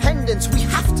independence. We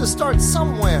have to start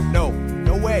somewhere. No.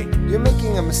 No way. You're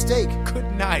making a mistake.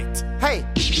 Good night. Hey,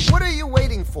 what are you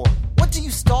waiting for? What do you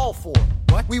stall for?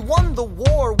 What? We won the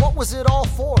war. What was it all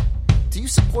for? Do you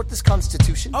support this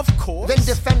Constitution? Of course. Then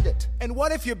defend it. And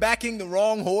what if you're backing the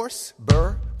wrong horse?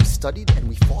 Burr, we studied and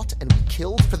we fought and we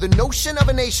killed for the notion of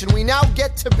a nation we now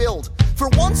get to build. For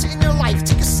once in your life,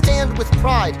 take a stand with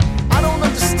pride. I don't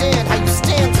understand how you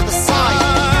stand to the side.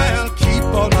 I'll keep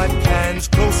all my plans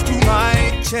close to my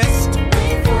chest.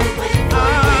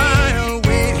 I'll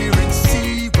wait here and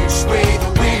see which way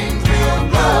the wind will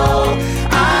blow.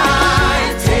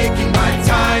 I'm taking my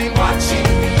time, watching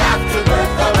the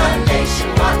afterbirth of a nation,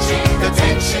 watching the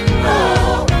tension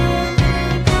grow.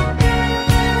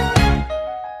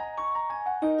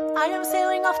 I am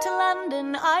sailing off to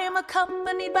London. I am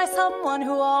accompanied by someone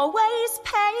who always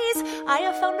pays. I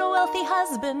have found a wealthy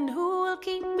husband who will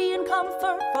keep me in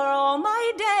comfort for all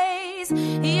my days.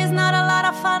 He is not a lot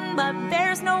of fun, but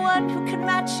there's no one who can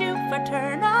match you for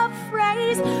turn of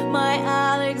phrase. My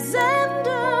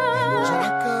Alexander,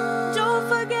 don't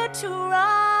forget to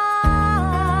ride.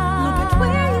 Look at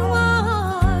where you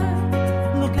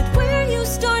are. Look at where you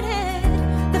started.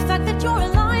 The fact that you're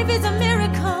alive is a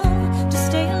miracle. To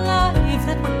stay alive,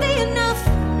 that would be enough.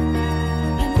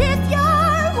 And if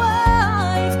your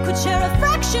wife could share a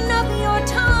fraction of your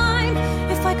time,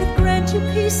 if I could grant you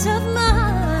peace of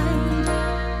mind,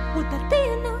 would that be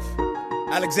enough?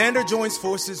 Alexander joins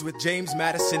forces with James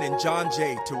Madison and John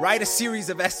Jay to write a series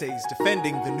of essays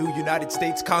defending the new United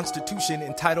States Constitution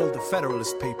entitled The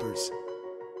Federalist Papers.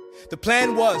 The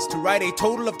plan was to write a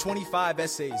total of 25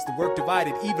 essays, the work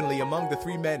divided evenly among the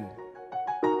three men.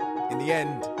 In the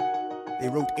end, they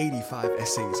wrote 85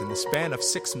 essays in the span of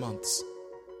 6 months.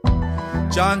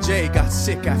 John Jay got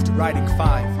sick after writing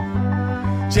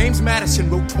 5. James Madison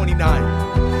wrote 29.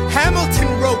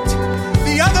 Hamilton wrote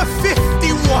the other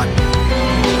 51.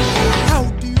 How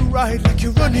do you write like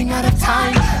you're running out of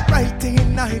time? Write day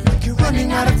and night like you're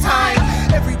running out of time.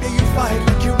 Every day you fight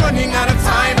like you're running out of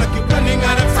time. Like you're running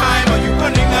out of time. Are you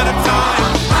running out of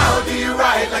time? How do you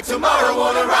write like tomorrow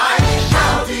won't arrive?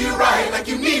 How do you write like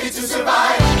you needed to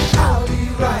survive? How do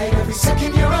you write every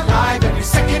second you're alive? Every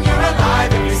second you're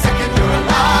alive. Every second you're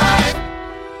alive.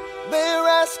 They're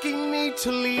asking me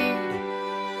to lead.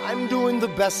 I'm doing the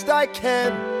best I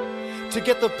can to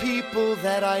get the people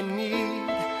that I need.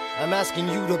 I'm asking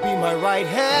you to be my right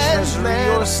hand, Treasury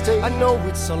man. Or state. I know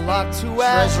it's a lot to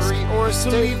ask. Treasury or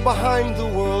state. To leave behind the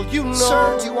world, you know.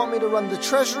 Sir, do you want me to run the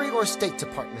Treasury or State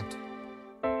Department?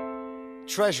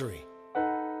 Treasury.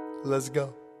 Let's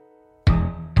go.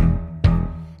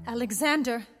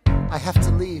 Alexander. I have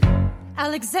to leave.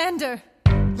 Alexander.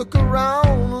 Look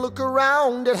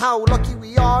around at how lucky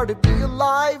we are to be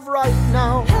alive right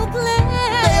now. Helpless.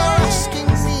 They are asking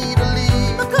me to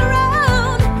leave. Look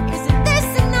around. Isn't this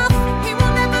enough? He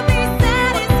will never be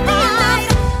satisfied.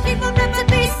 He will never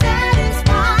be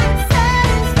satisfied.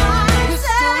 Satisfied.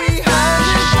 History has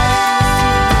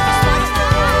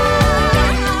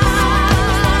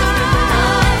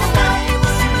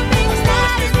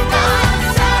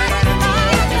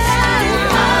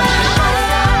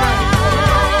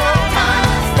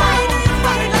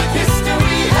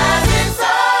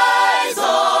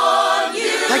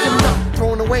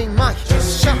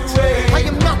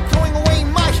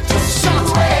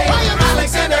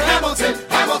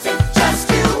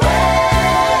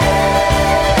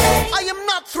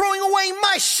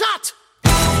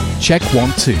Check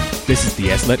 1, 2. This is the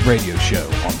SLLET Radio Show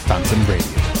on Phantom Radio.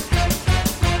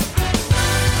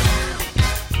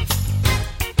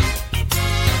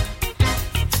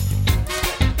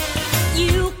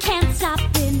 You can't stop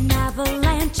an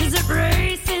avalanche as it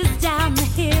races down the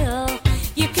hill.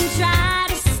 You can try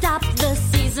to stop the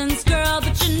seasons, girl,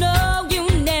 but you know you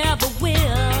never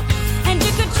will. And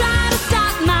you could try to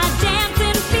stop my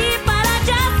dancing feet, but I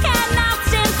just cannot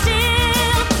stand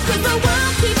still. 'Cause the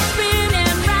world keeps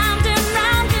spinning round and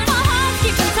round. My heart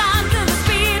keeps in time to the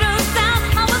speed of sound.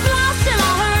 I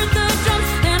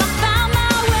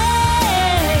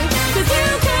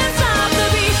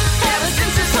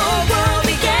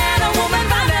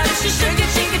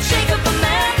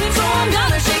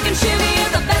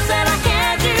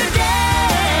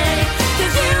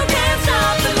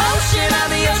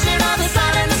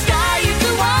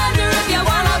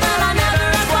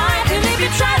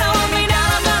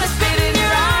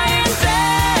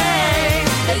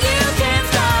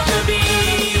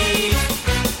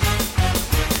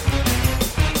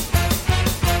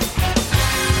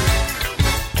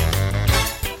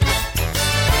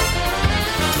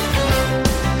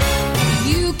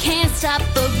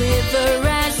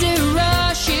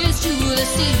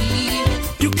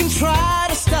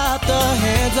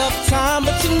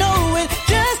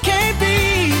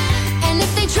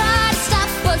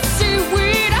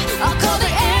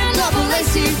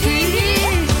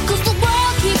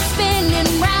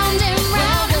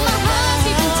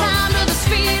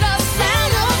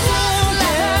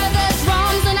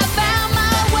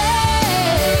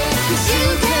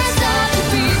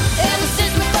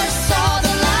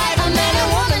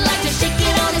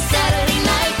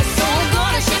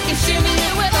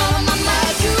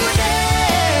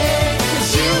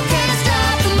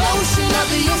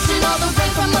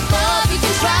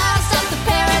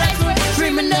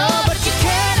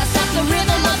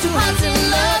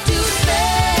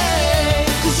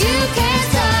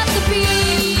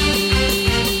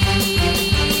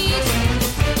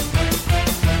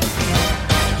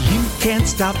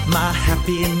stop my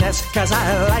happiness, 'cause I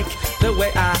like the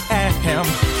way I am.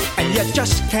 And you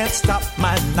just can't stop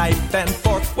my knife and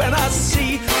fork when I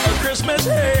see a Christmas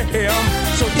ham.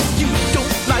 So if you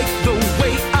don't like the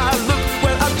way I look,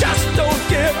 well, I just don't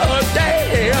give a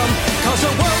damn. 'Cause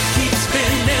the world keeps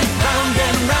spinning round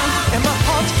and round, and my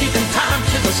heart's keeping time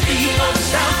to the speed of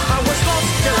sound. I was lost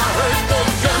till I heard the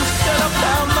drums, till I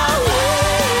found my way.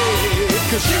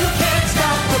 'Cause you can't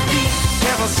stop the beat.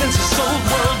 Ever since this old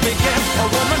world began, a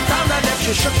woman found that if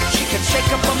she shook, she could shake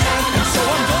up a man. And so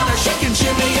I'm gonna shake and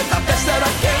shimmy it the best that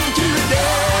I can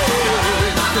today.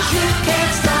 'Cause you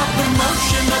can't stop the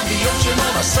motion of the ocean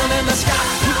or the sun in the sky.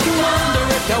 You can wonder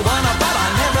if you wanna, but I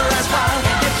never ask why.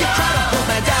 And if you try to pull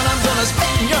me down, I'm gonna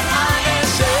spit in your eye and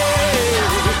say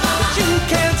that you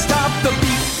can't stop the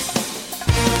beat.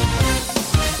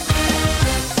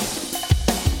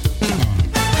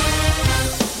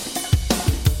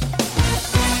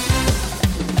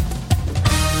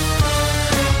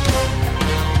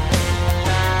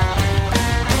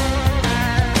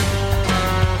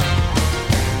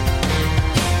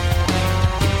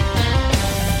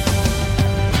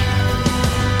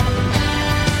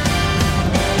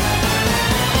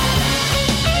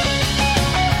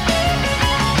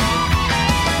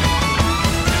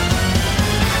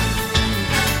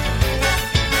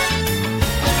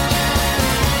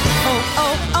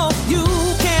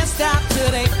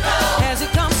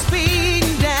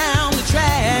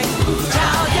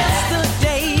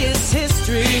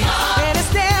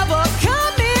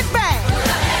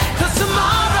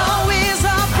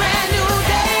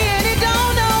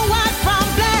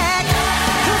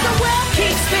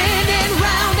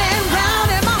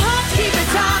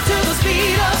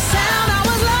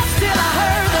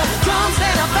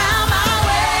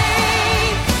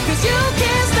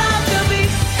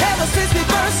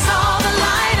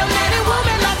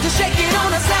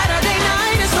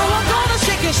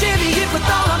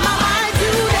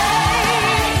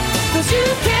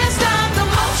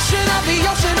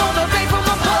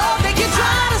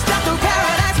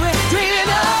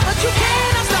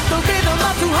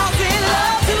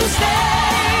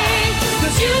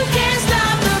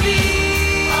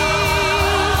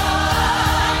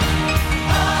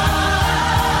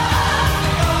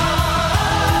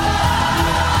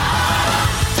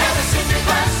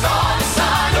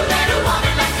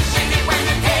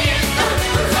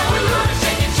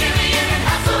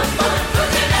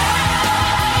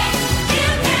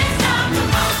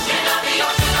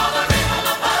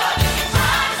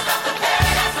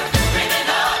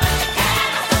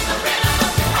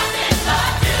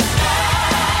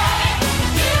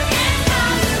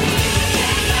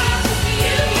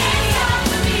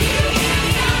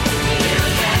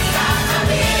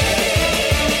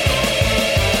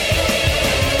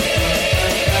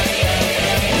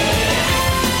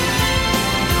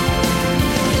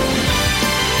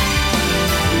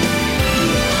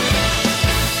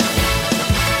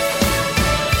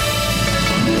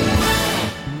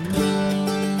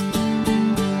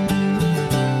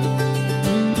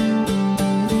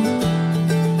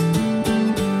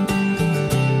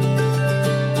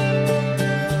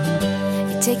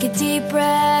 Take a deep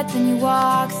breath and you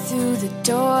walk through the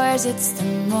doors. It's the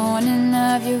morning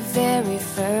of your very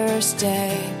first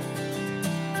day.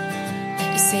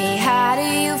 You say hi to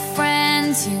your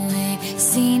friends you ain't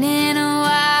seen in a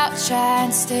while. Try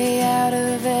and stay out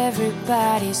of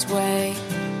everybody's way.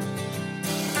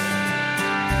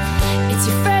 It's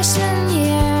your freshman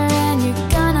year and you're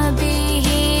gonna be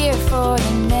here for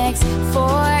the next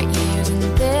 4 years in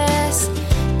this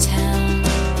town.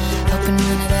 Hoping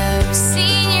one of those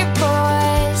senior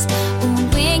boys will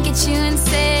wink at you and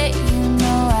say, you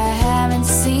know I haven't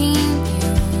seen you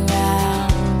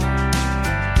around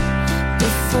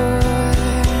before.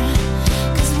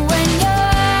 'Cause when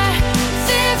you're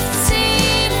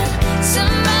 15,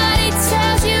 somebody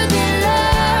tells you they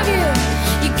love you,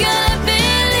 you're gonna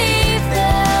believe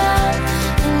them.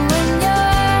 And when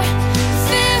you're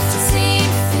 15,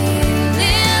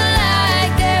 feeling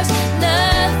like there's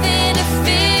nothing to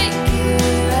figure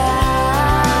out,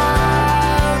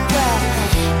 well,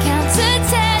 count to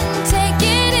 10, take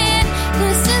it in.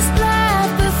 This is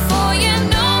life before you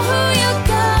know who you're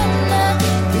gonna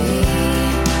be.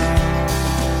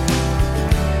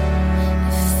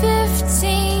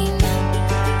 15.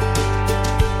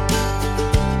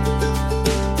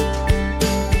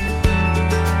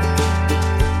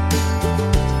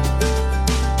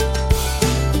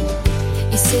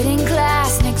 You sit in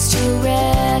class next to a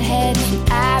redhead named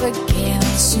Abigail.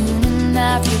 Soon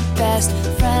enough, your best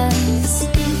friends.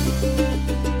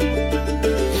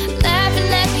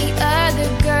 Laughing at the other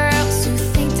girls who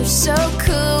think they're so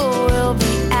cool will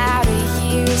be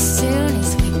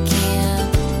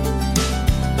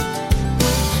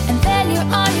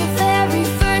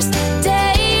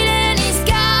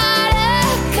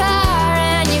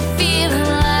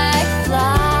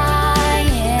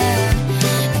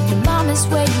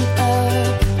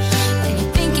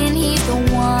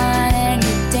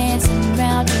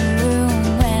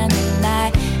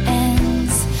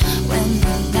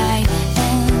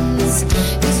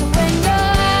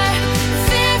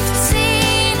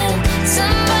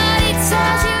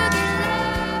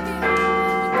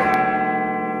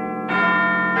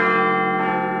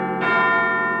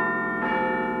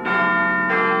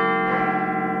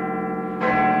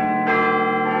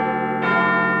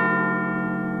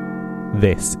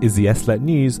This is the SLLET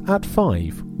News at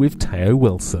 5 with Teo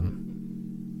Wilson.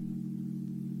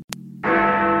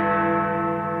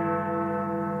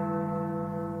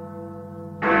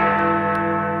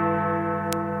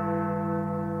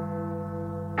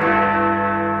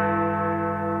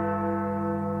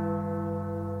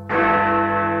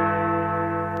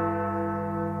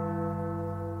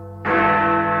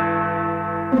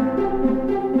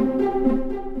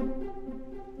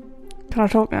 Can I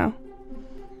talk now?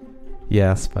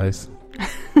 Yeah, I suppose.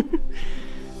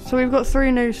 So we've got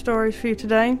 3 news stories for you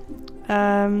today.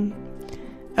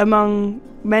 Among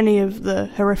many of the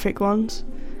horrific ones.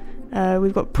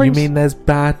 We've got You mean there's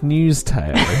bad news,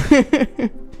 Teo?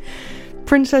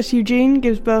 Princess Eugene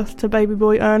gives birth to baby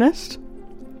boy Ernest.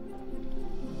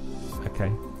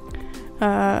 Okay.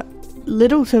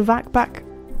 Little to backpack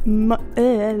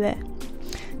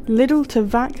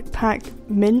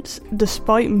mince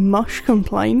despite mush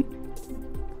complaint.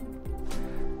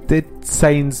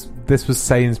 This was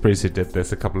Sainsbury's who did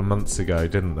this a couple of months ago,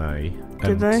 didn't they?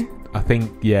 Did they? I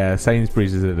think, yeah,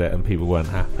 Sainsbury's did it and people weren't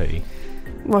happy.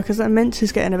 Well, because that mince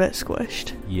is getting a bit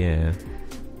squished. Yeah.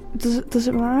 Does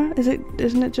it matter?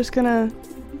 Isn't it just gonna,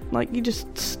 like, you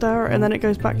just stir it and then it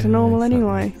goes back to normal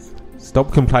anyway?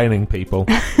 Stop complaining, people.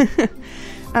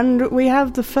 And we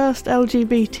have the first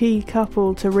LGBT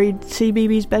couple to read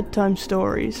CBeebies bedtime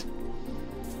stories.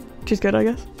 Which is good, I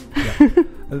guess. Yeah.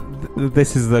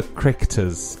 This is the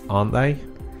cricketers, aren't they?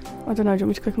 I don't know, do you want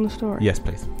me to click on the story? Yes,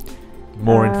 please.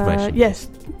 More information. Yes,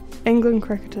 England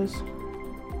cricketers.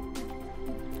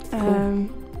 Cool.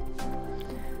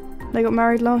 They got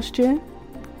married last year.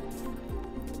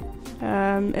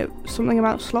 Something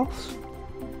about sloths.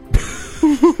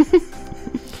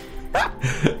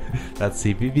 That's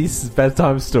CBeebies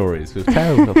bedtime stories with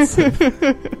Teo Wilson.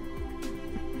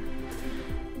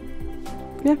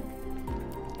 Yeah.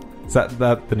 Is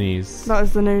that the news? That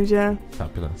is the news, yeah.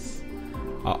 Fabulous.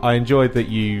 I enjoyed that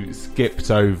you skipped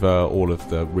over all of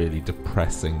the really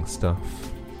depressing stuff.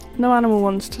 No animal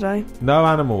ones today. No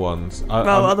animal ones.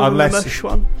 Other than the mush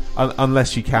one.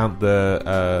 Unless you count the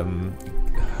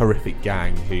horrific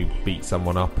gang who beat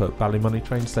someone up at Ballymoney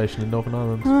train station in Northern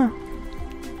Ireland. Ah.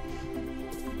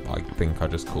 I think I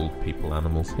just called people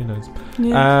animals. Who knows?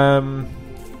 Yeah.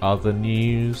 Other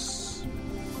news.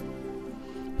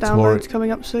 Downloads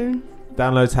coming up soon.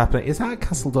 Downloads happening. Is that at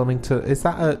Castle Donington? Is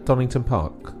that at Donington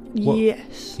Park? What?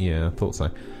 Yes. Yeah, I thought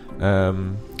so.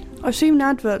 I've seen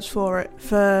adverts for it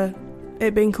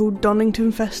being called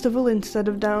Donington Festival instead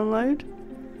of Download.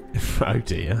 Oh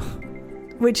dear.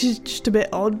 Which is just a bit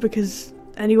odd because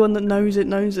anyone that knows it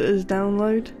as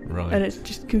Download. Right. And it's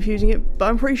just confusing it. But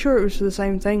I'm pretty sure it was for the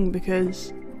same thing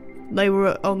because they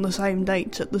were on the same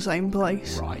dates at the same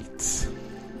place. Right.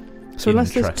 So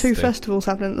unless there's 2 festivals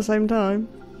happening at the same time.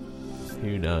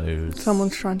 Who knows?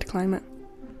 Someone's trying to claim it.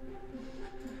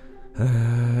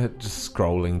 Just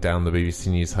scrolling down the BBC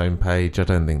News homepage, I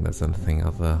don't think there's anything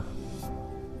other.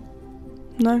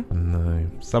 No.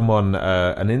 Someone,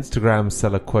 an Instagram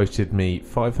seller quoted me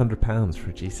 £500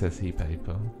 for a GCSE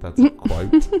paper. That's a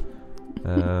quote.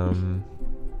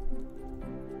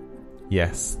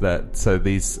 Yes, so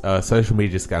these social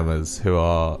media scammers who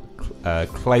are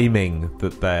claiming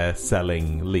that they're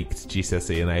selling leaked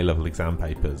GCSE and A-level exam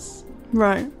papers.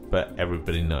 Right. But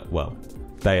everybody knows, well,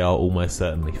 they are almost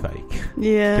certainly fake.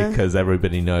 Yeah. Because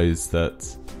everybody knows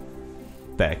that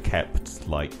they're kept,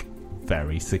 like,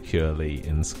 very securely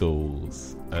in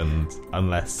schools. And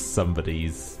unless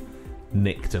somebody's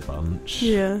nicked a bunch.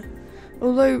 Yeah.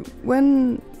 Although,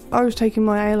 when I was taking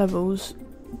my A-levels,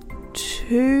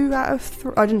 2 out of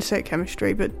 3... I didn't say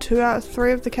chemistry, but 2 out of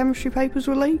 3 of the chemistry papers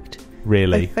were leaked.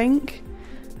 Really? I think.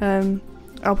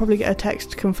 I'll probably get a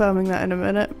text confirming that in a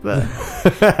minute, but...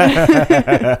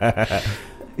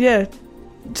 yeah,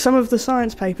 some of the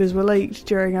science papers were leaked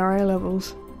during our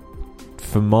A-levels.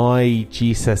 For my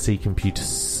GCSE computer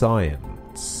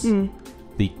science,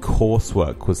 the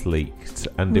coursework was leaked,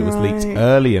 and it was leaked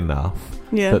early enough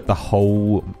that the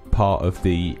whole part of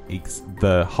the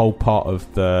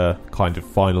kind of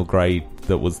final grade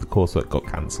that was the coursework got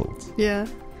cancelled. Yeah.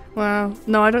 Wow.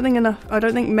 No, I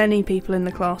don't think many people in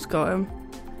the class got them.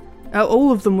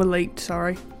 All of them were leaked,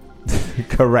 sorry.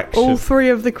 Correction. All 3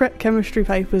 of the chemistry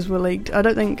papers were leaked. I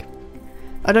don't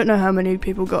know how many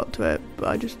people got to it, but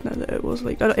I just know that it was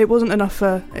leaked. It wasn't enough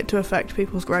for it to affect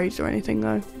people's grades or anything,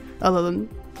 though, other than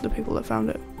the people that found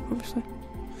it, obviously.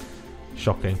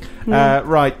 Shocking.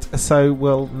 Right, so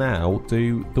we'll now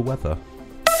do the weather.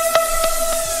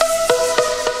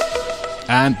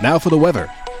 And now for the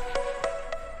weather.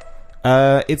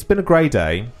 It's been a grey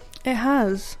day. It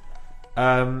has.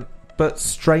 But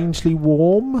strangely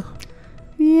warm.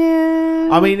 Yeah.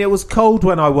 I mean, it was cold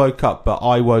when I woke up, but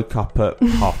I woke up at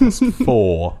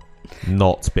 4:30.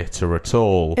 Not bitter at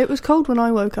all. It was cold when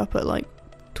I woke up at like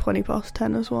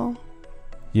 10:20 as well.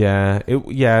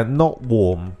 Yeah, not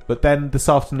warm. But then this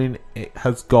afternoon it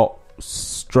has got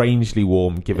strangely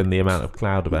warm given the amount of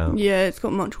cloud about. Yeah, it's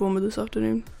got much warmer this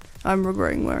afternoon. I'm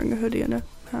regretting wearing a hoodie and a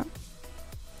hat.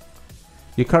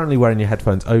 You're currently wearing your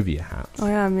headphones over your hat.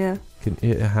 I am, yeah.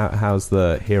 How's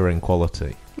the hearing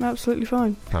quality? Absolutely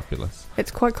fine. Fabulous. It's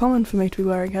quite common for me to be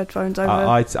wearing headphones over.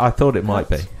 I thought it might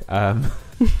be.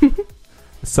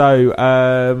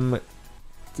 So,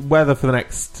 weather for the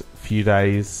next few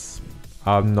days.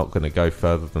 I'm not going to go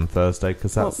further than Thursday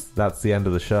because that's the end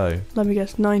of the show. Let me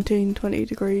guess, 19, 20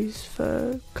 degrees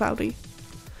for cloudy.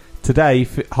 Today,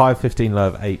 high of 15, low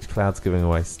of 8, clouds giving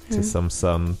way to some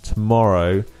sun.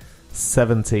 Tomorrow,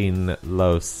 17,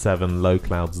 low of 7, low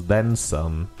clouds, then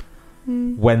sun.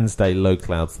 Wednesday, low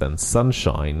clouds, then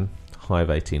sunshine, high of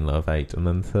 18, low of 8. And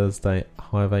then Thursday,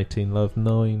 high of 18, low of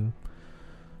 9.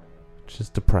 Which is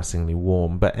depressingly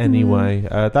warm. But anyway,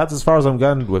 that's as far as I'm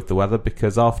going with the weather,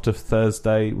 because after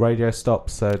Thursday, radio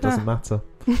stops, so it doesn't matter.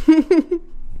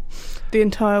 The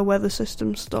entire weather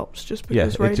system stops just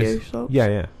because radio stops.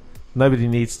 Yeah. Nobody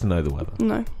needs to know the weather.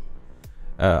 No.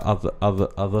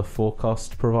 Other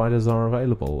forecast providers are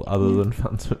available other than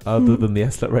the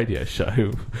SLLET radio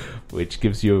show, which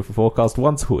gives you a forecast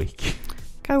once a week.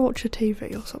 Go watch a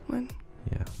TV or something.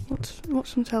 Yeah. Watch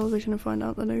some television and find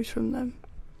out the news from them.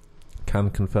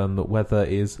 Can confirm that weather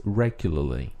is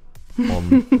regularly on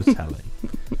the telly.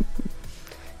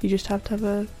 You just have to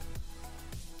have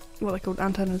what are they called,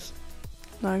 antennas?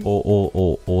 No.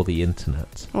 Or the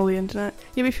internet. Or the internet.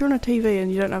 Yeah, but if you're on a TV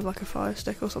and you don't have like a Fire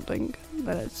Stick or something,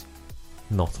 then it's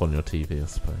not on your TV, I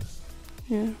suppose.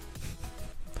 Yeah.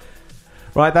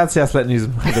 Right, that's the SLLET News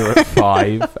and Weather at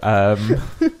 5.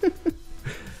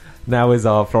 Now is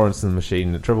our Florence and the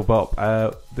Machine Triple Bop.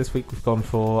 This week we've gone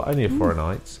for only a 4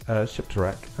 night, ship to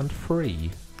wreck, and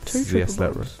free. 2 triple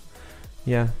bops.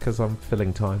 Yeah, because I'm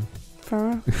filling time. Fair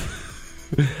enough.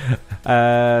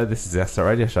 This is the SLLET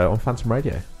Radio Show on Phantom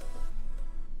Radio.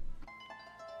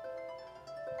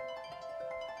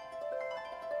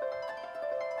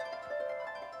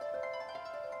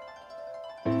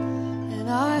 And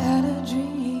I had a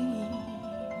dream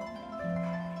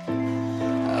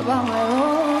about my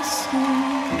old school,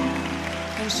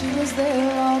 and she was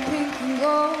there all pink and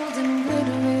gold and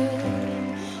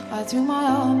glittering. I threw my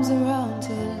arms around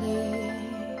her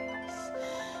legs,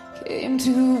 came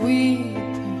to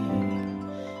weeping,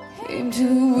 came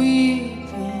to weeping.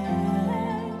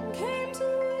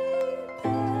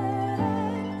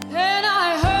 And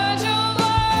I heard your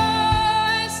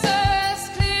voice as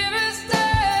clear as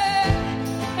day,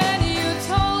 and you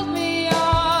told me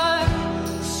I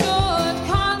should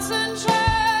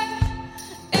concentrate.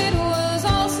 It was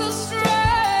all so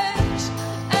strange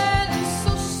and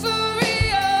so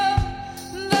surreal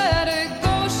that a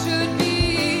ghost should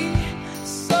be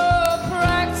so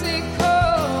practical.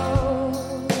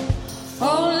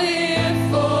 Only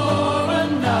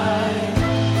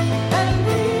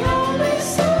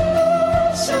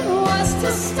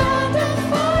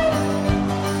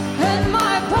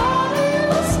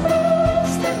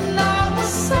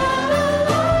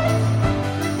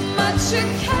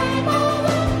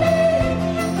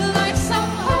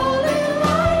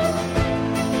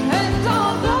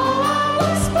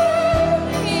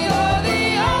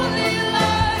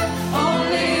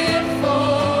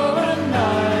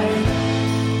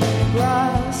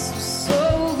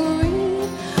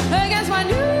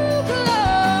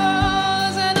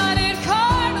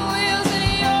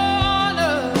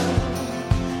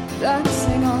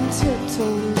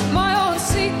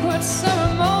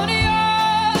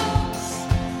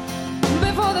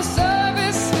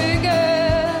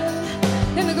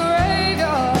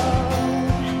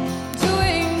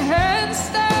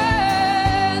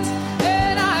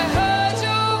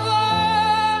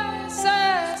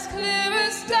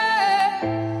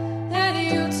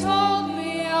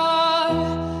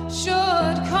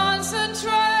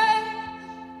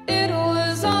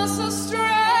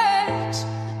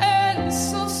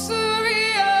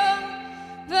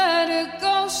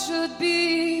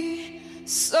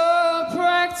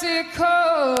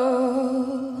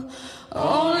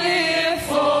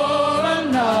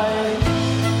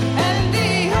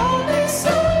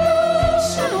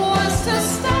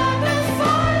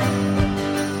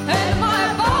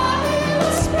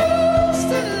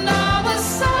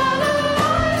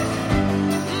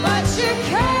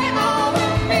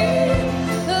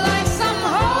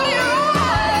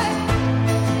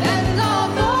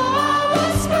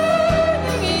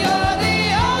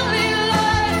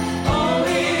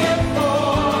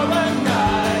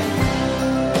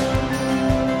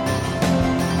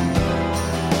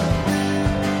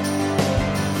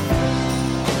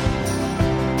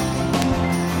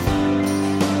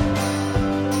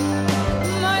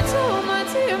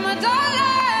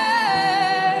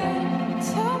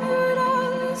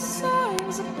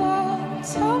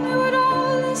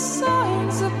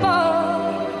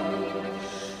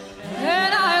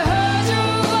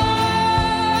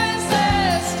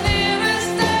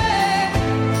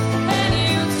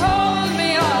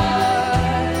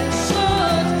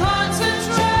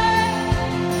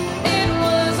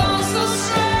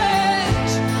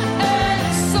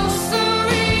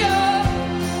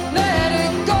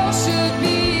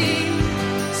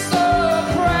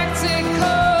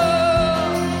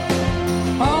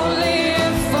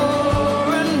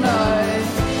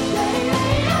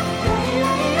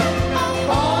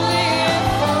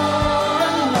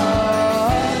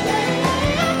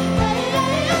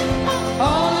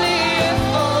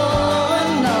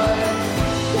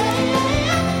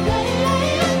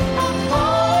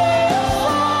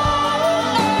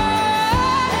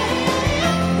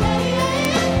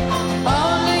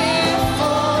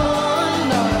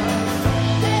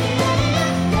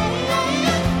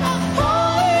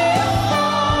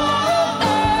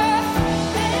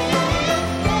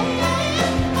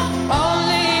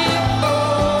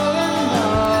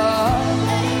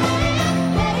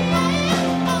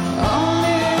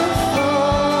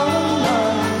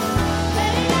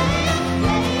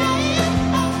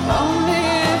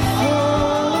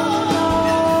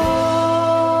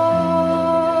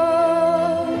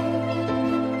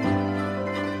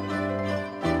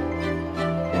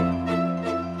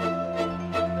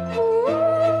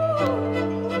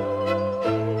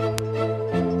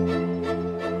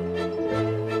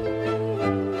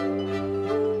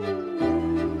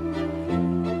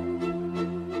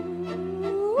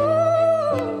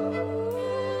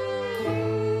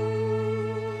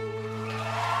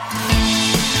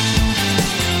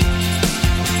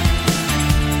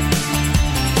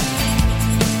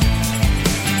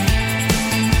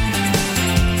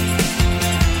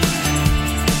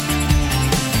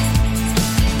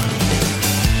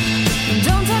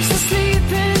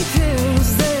sleeping pills,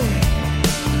 they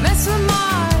mess with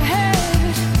my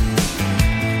head.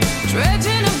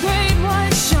 Dredging of great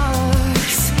white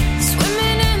sharks,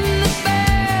 swimming in the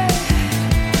bed.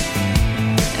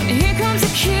 And here comes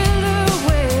a killer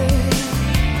whale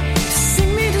to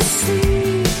sing me to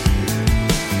sleep,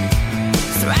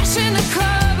 thrashing the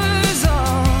covers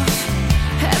off,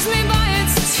 has me by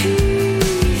its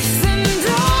teeth. And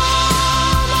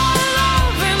all my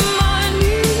love remind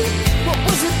me, what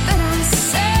was it that I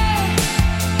said?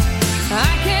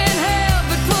 I can't help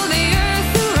but pull the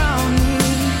earth around me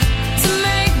to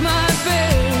make my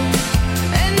bed.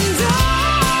 And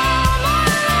all my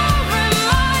love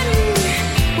remind me,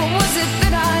 what was it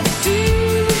that I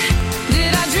did?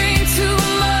 Did I dream too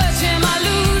much? Am I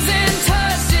losing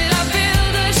touch? Did I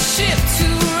build a ship to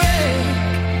wreck?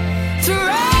 To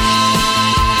wreck?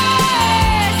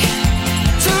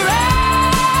 To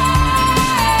wreck?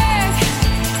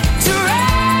 To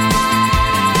wreck?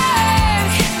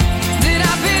 Did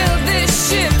I build this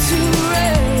ship to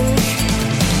wreck?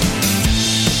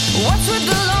 What's with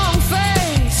the long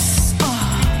face?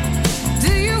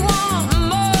 Do you want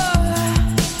more?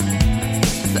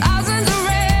 Thousands of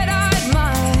red-eyed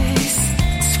mice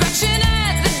scratching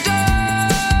at the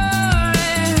door.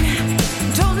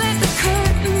 And don't let the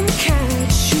curtain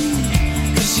catch you,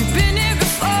 'cause you've been here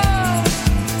before.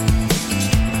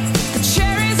 The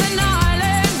cherry's an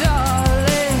island,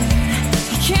 darling,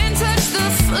 you can't touch the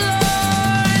floor.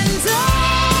 And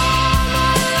all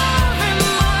my love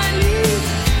remind me,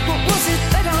 what was it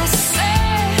that I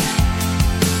said?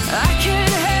 I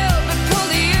can't help but pull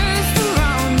the earth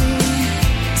around me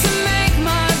to make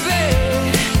my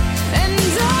bed.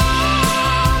 And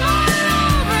all my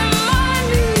love remind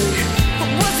me,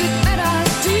 what was it that I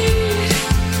did?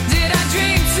 Did I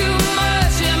dream too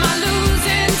much? Am I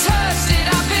losing touch? Did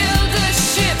I build a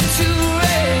ship to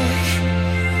wreck?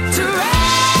 To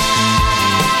wreck?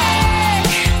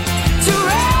 To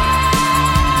wreck?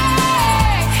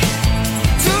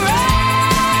 To wreck?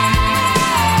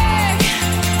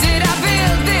 Did I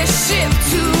build this ship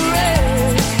to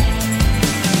wreck?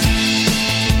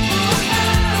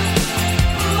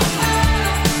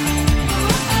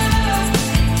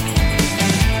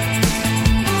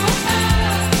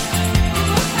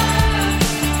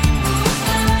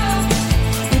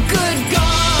 Good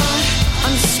God,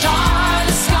 on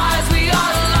starless skies we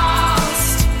are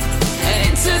lost, and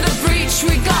into the breach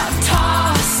we got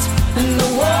tossed, and the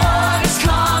water's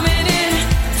coming in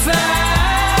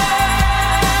fast.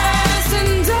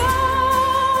 And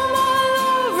all my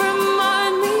love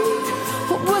remind me,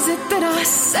 what was it that I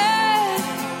said?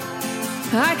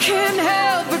 I can't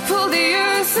help but pull the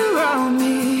earth around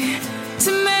me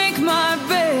to make my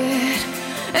bed.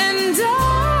 And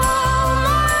all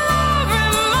my love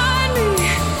remind me,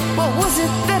 what was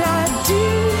it that I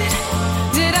did?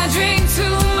 Did I drink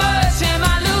too much? Am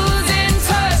I losing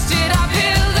touch? Did I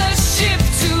build a ship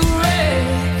to wreck?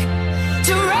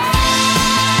 To wreck?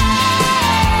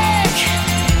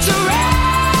 To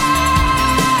wreck?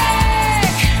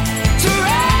 To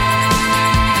wreck?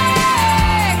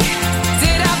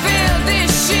 Did I build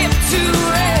this ship to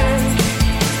wreck?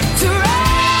 To wreck?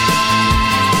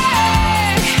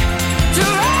 To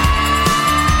wreck?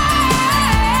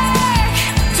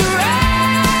 To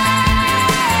wreck?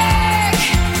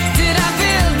 Did I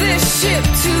build this ship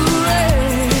to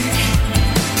wreck?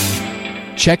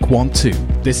 Check 1 2.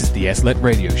 This is the SLET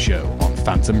Radio Show on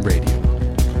Phantom Radio.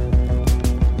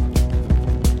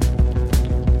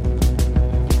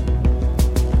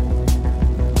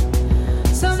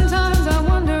 Sometimes I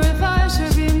wonder if I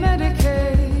should be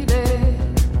medicated,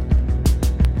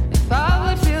 if I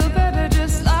would feel better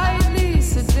just lightly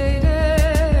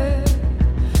sedated.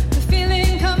 The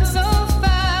feeling comes so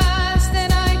fast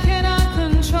and I cannot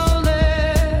control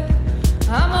it.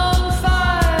 I'm on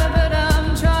fire but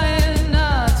I'm trying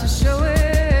not to show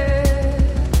it.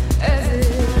 As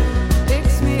if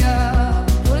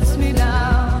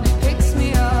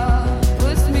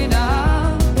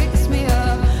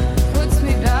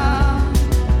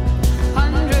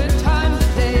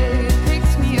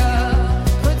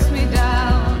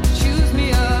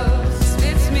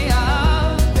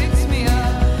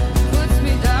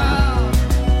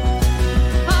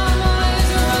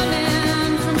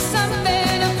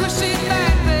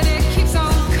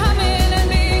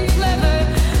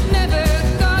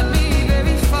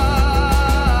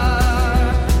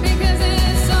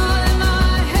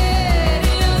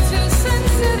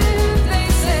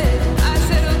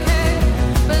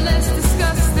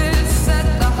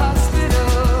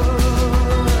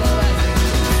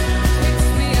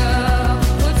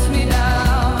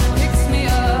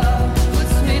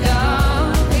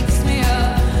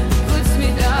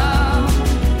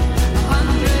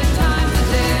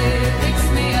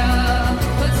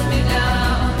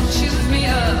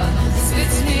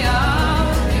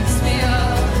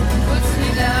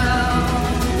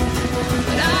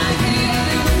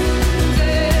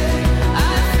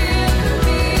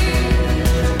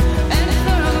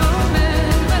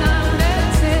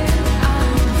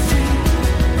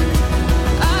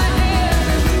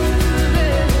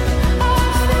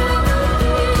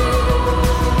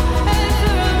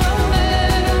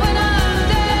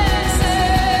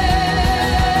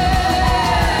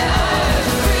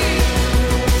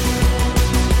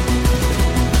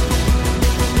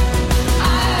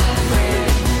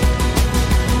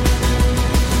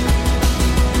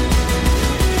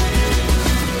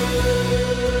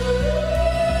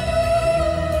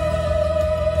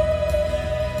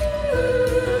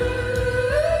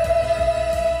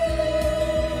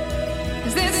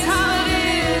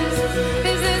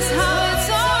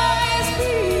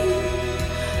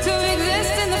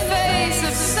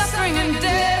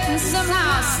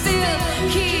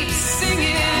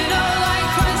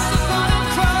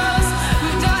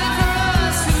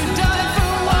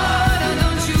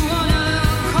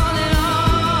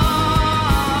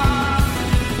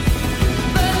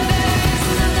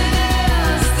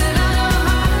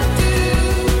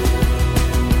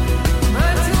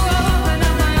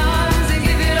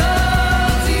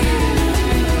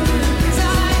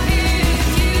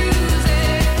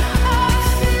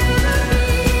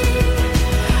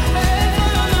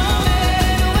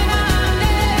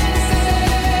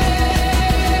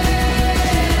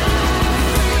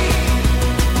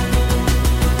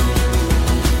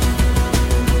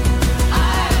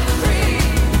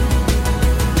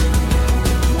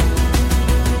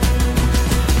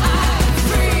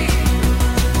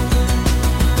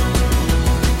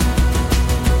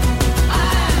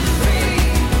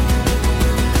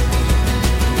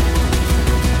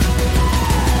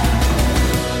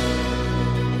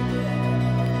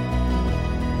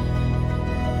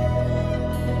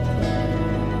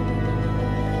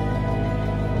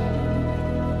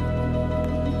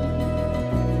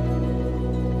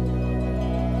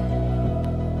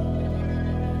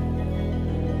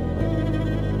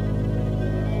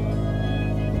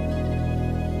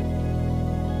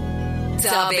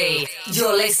Derby,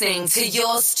 you're listening to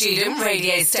your student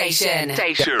radio station.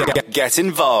 Get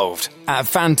involved at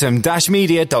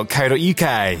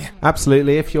phantom-media.co.uk.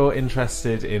 Absolutely. If you're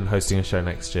interested in hosting a show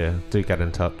next year, do get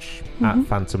in touch at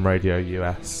Phantom Radio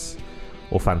US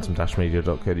or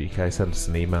phantom-media.co.uk. Send us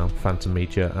an email,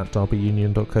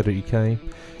 phantommedia@derbyunion.co.uk.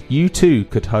 You too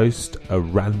could host a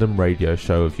random radio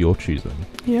show of your choosing.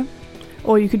 Yeah.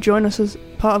 Or you could join us as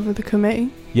part of the committee.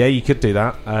 Yeah, you could do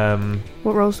that.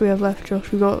 What roles do we have left,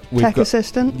 Josh? We've got tech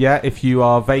assistant. Yeah, if you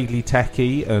are vaguely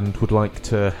techie and would like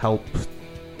to help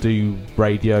do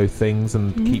radio things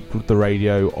and keep the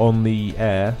radio on the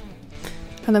air.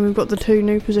 And then we've got the 2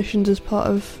 new positions as part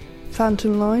of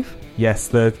Phantom Live. Yes,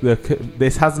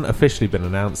 this hasn't officially been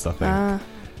announced, I think.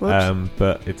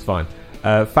 But it's fine.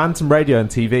 Phantom Radio and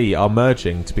TV are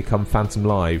merging to become Phantom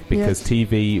Live because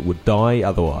TV would die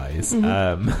otherwise.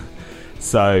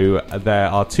 So there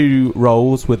are 2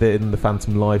 roles within the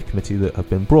Phantom Live committee that have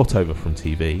been brought over from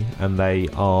TV, and they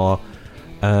are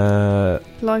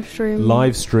live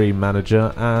stream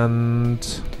manager and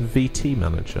VT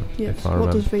manager. Yes. If I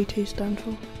remember. What does VT stand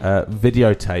for?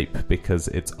 Videotape, because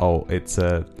it's It's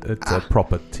a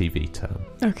proper TV term.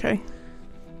 Okay.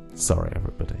 Sorry,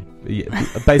 everybody. Yeah,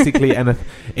 basically,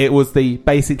 it was the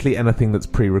basically anything that's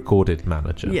pre-recorded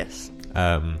manager. Yes.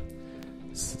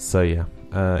 So yeah,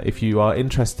 if you are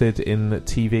interested in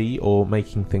TV or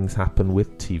making things happen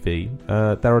with TV,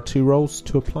 there are 2 roles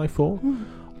to apply for,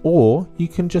 or you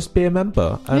can just be a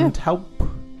member and help.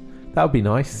 That would be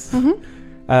nice. Do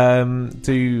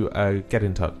get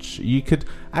in touch. You could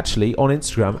actually on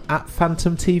Instagram at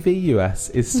Phantom TV US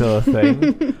is still a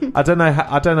thing. I don't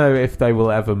know if they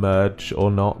will ever merge or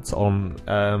not on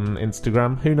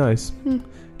Instagram. Who knows?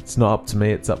 It's not up to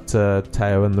me. It's up to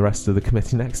Teo and the rest of the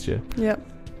committee next year. Yep.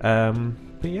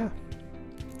 But yeah.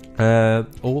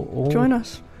 Join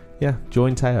us. Yeah,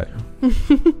 join Teo.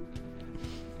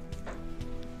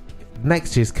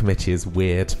 Next year's committee is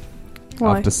weird.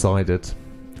 Why? I've decided.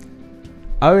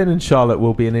 Owen and Charlotte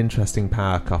will be an interesting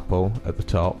power couple at the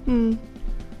top. And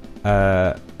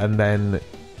then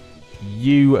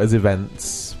you as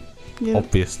events,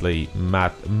 obviously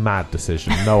mad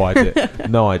decision. No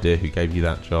idea who gave you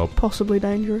that job. Possibly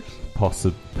dangerous.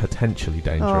 Potentially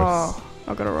dangerous. Oh,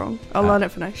 I got it wrong. I'll learn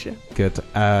it for next year. Good.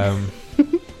 And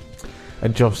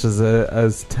Josh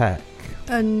as tech.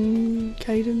 And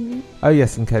Caden. Oh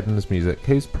yes, and Caden as music.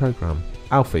 Whose program?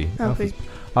 Alfie. Alfie.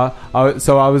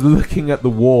 So I was looking at the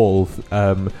wall,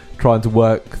 trying to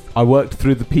work. I worked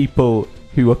through the people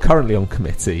who are currently on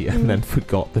committee, and then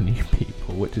forgot the new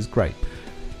people, which is great.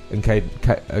 And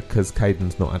because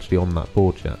Caden's not actually on that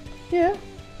board yet. Yeah,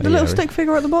 the little stick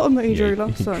figure at the bottom that you drew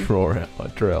last time. Draw it. I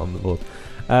drew it on the board.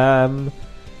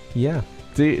 Yeah.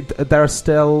 There are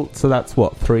still, so that's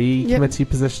what, 3 committee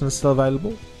positions still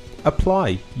available.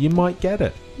 Apply. You might get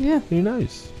it. Yeah. Who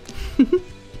knows?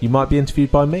 You might be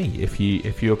interviewed by me if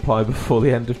you apply before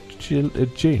the end of June.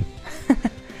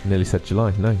 Nearly said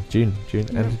July. No, June.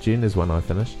 End of June is when I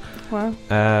finish. Wow.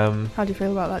 How do you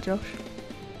feel about that, Josh?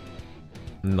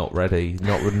 Not ready.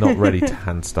 Not ready to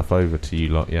hand stuff over to you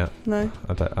lot yet. No.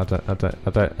 I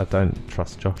don't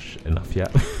trust Josh enough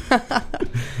yet.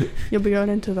 You'll be going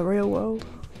into the real world.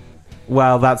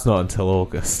 Well, that's not until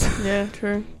August. Yeah,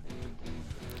 true.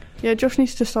 Yeah, Josh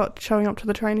needs to start showing up to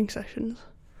the training sessions.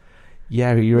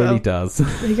 Yeah, he really does.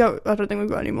 I don't think we've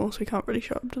got any more, so we can't really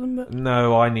show up to them. But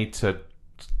no, I need to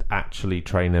actually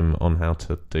train him on how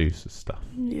to do stuff.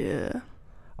 Yeah.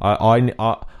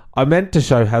 I meant to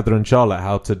show Heather and Charlotte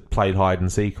how to play hide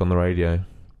and seek on the radio.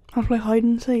 How to play hide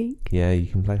and seek? Yeah, you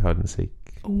can play hide and seek.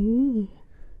 Ooh.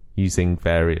 Using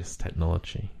various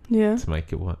technology. Yeah. To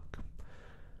make it work.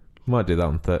 Might do that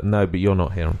on Thursday. No, but you're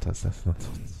not here on Thursday.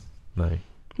 No.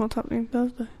 What's happening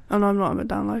Thursday? Oh no, I'm not. I'm at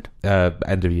Download.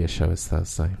 End of year show is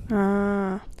Thursday.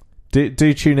 Ah.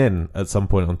 Do tune in at some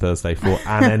point on Thursday for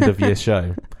an end of year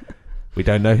show. We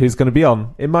don't know who's going to be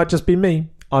on. It might just be me.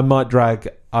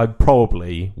 I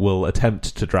probably will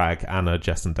attempt to drag Anna,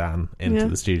 Jess and Dan into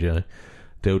the studio.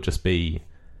 It'll just be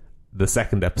the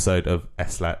second episode of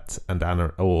SLLET and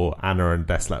Anna, or Anna and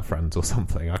SLLET Friends or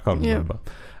something. I can't remember.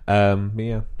 But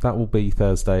yeah, that will be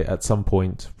Thursday at some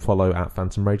point. Follow at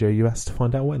Phantom Radio US to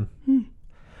find out when.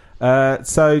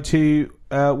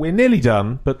 We're nearly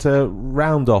done, but to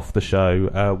round off the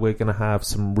show, we're going to have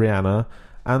some Rihanna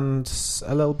and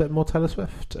a little bit more Taylor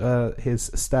Swift.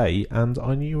 His Stay and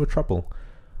I Knew You Were Trouble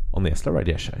on the SLLET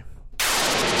Radio Show.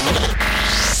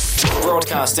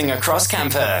 Broadcasting across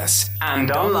campus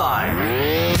and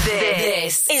online.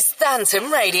 This is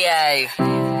Phantom Radio.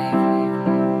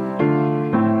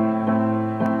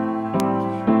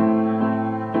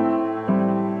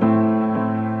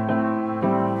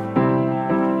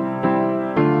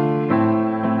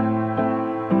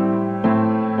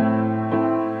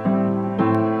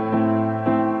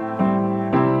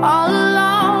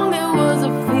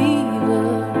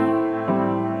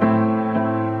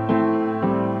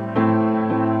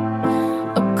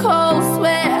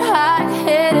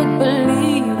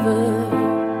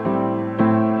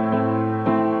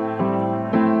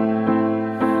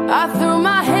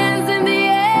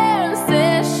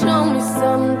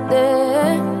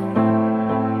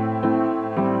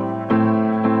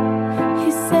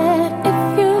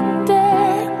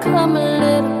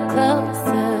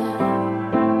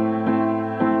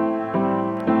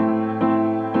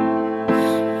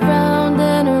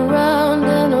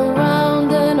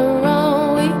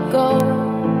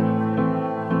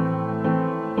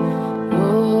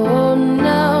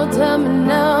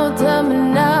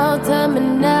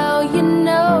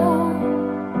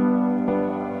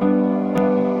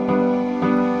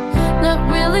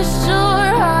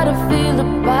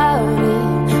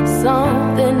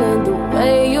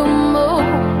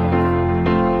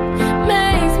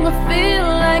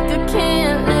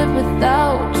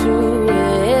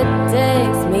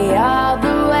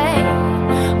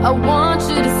 I want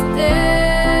you to stay.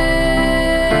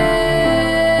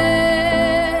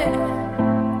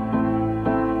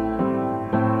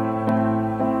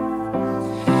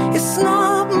 It's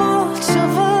not much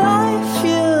of a life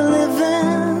you're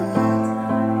living.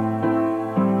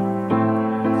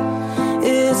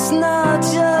 It's not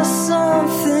just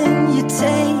something you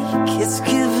take, it's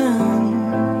given.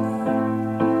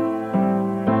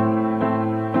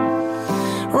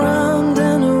 Round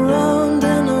and around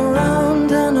and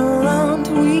around and around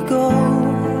we go.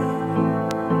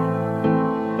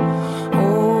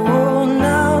 Oh,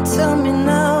 now tell me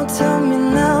now, tell me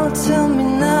now, tell me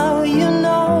now, you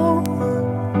know.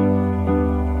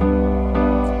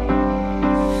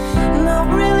 Not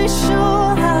really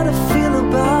sure how to feel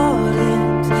about it.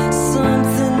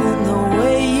 Something in the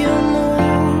way you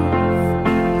move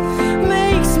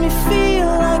makes me feel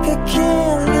like I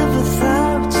can't live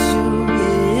without you.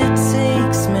 It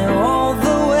takes me all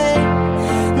the way,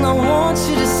 and I want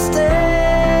you to stay.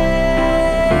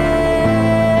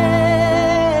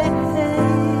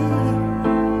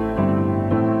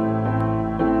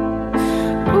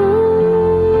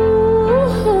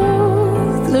 Ooh,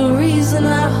 the reason I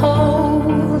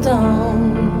hold on.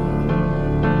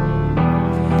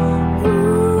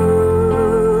 Ooh,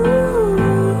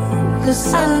 'cause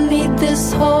I need this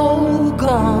whole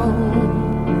gone.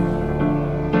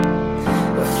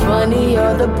 Funny,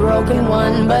 you're the broken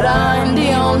one, but I'm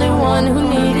the only one who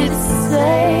needed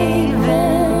saving.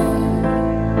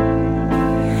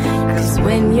 'Cause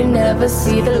when you never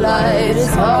see the light,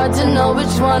 it's hard to know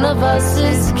which one of us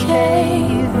is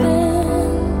caving.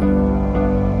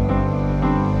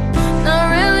 Not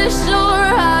really sure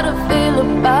how to feel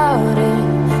about it.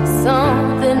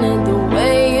 Something in the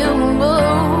way you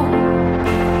move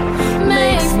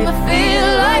makes me feel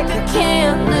like I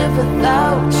can't live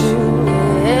without you.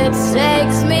 It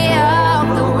takes me out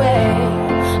the way.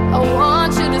 I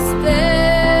want you to stay.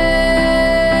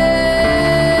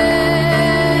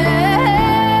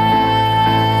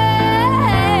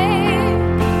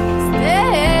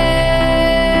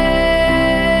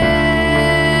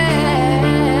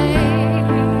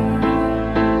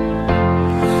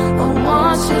 I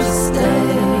want you to stay.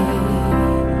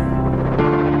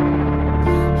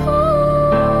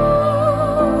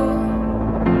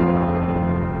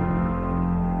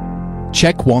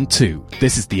 Check 1 2.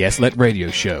 This is the SLET Radio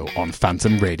Show on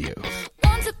Phantom Radio.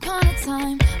 Once upon a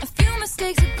time, a few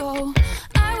mistakes ago,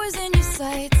 I was in your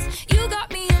sights. You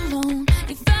got me alone.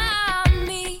 You found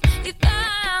me. You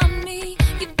found me.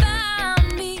 You found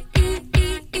me.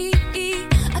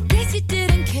 I guess you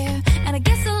didn't care, and I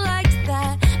guess I liked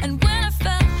that. And when I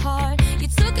fell hard, you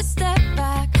took a step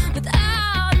back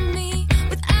without me.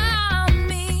 Without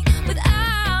me.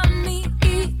 Without me.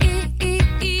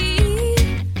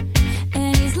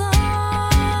 And he's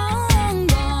long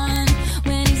gone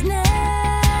when he's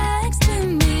next to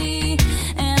me.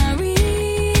 And I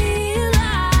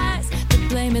realize the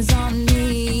blame is on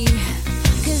me.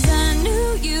 'Cause I knew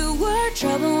you were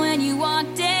trouble when you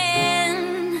walked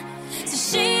in. So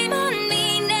shame on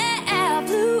me now.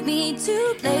 Flew me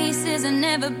to places I've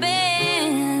never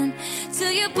been.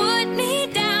 Till you put me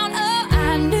down. Oh,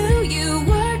 I knew you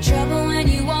were trouble when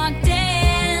you walked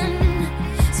in.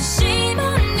 So shame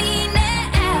on me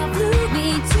now. Flew me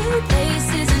to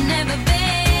places I've never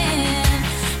been.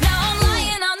 Now I'm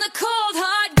lying on the cold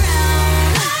hard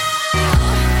ground.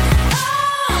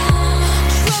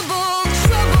 Trouble,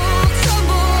 trouble,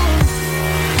 trouble.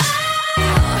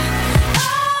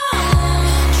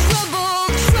 Trouble,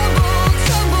 trouble,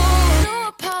 trouble. No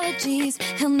apologies,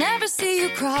 he'll never see you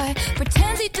cry.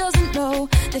 Pretends he doesn't know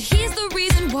that he's the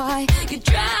reason why you're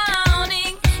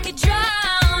drowning, you're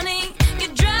drowning,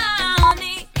 you're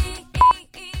drowning.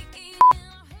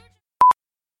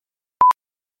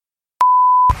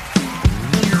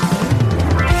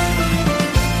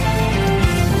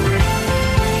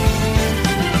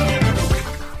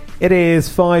 It is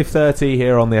 5:30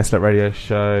 here on the SLET Radio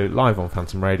Show, live on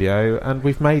Phantom Radio, and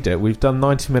we've made it. We've done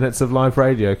 90 minutes of live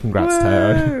radio. Congrats,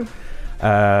 Teo.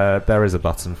 There is a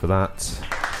button for that.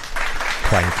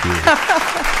 Thank you.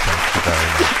 Thank you very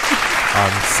much.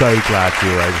 I'm so glad you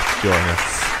were able to join us.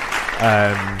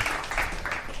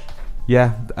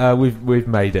 We've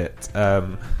made it.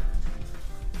 I'm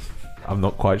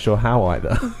not quite sure how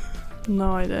either.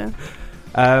 No idea.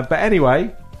 But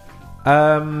anyway,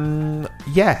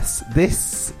 yes,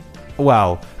 this,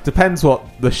 well, depends what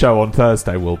the show on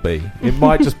Thursday will be. It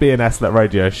might just be an SLET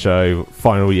Radio Show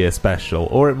final year special,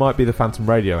 or it might be the Phantom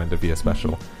Radio end of year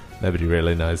special. Nobody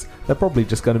really knows. They're probably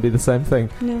just going to be the same thing.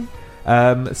 Yeah.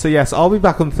 So yes, I'll be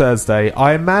back on Thursday.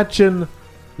 I imagine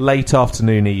late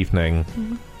afternoon, evening,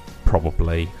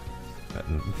 probably.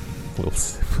 and we'll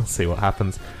see what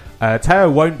happens. Teo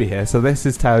won't be here, so this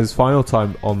is Teo's final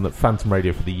time on the Phantom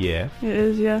Radio for the year. It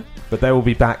is, yeah. But they will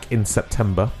be back in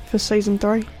September. For season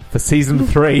 3. For season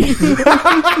 3.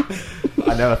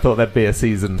 I never thought there'd be a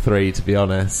season 3, to be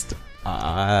honest.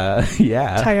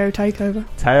 Yeah. Teo takeover.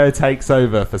 Teo takes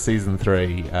over for season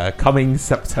 3, coming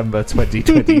September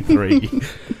 2023.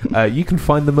 You can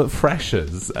find them at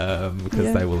Freshers,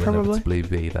 because they will inevitably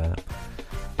be there.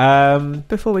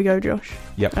 Before we go, Josh,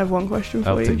 yep. I have one question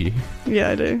for you. you. Do you? Yeah,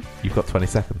 I do. You've got 20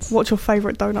 seconds. What's your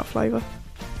favourite donut flavour?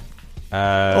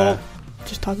 Or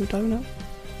just type of donut?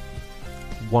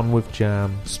 One with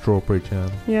jam, strawberry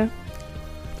jam. Yeah.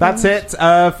 That's it.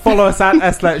 Follow us at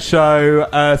SLLET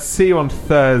Show. See you on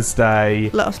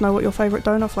Thursday. Let us know what your favourite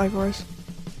donut flavour is.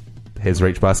 Here's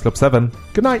Reach by Club 7.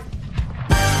 Good night.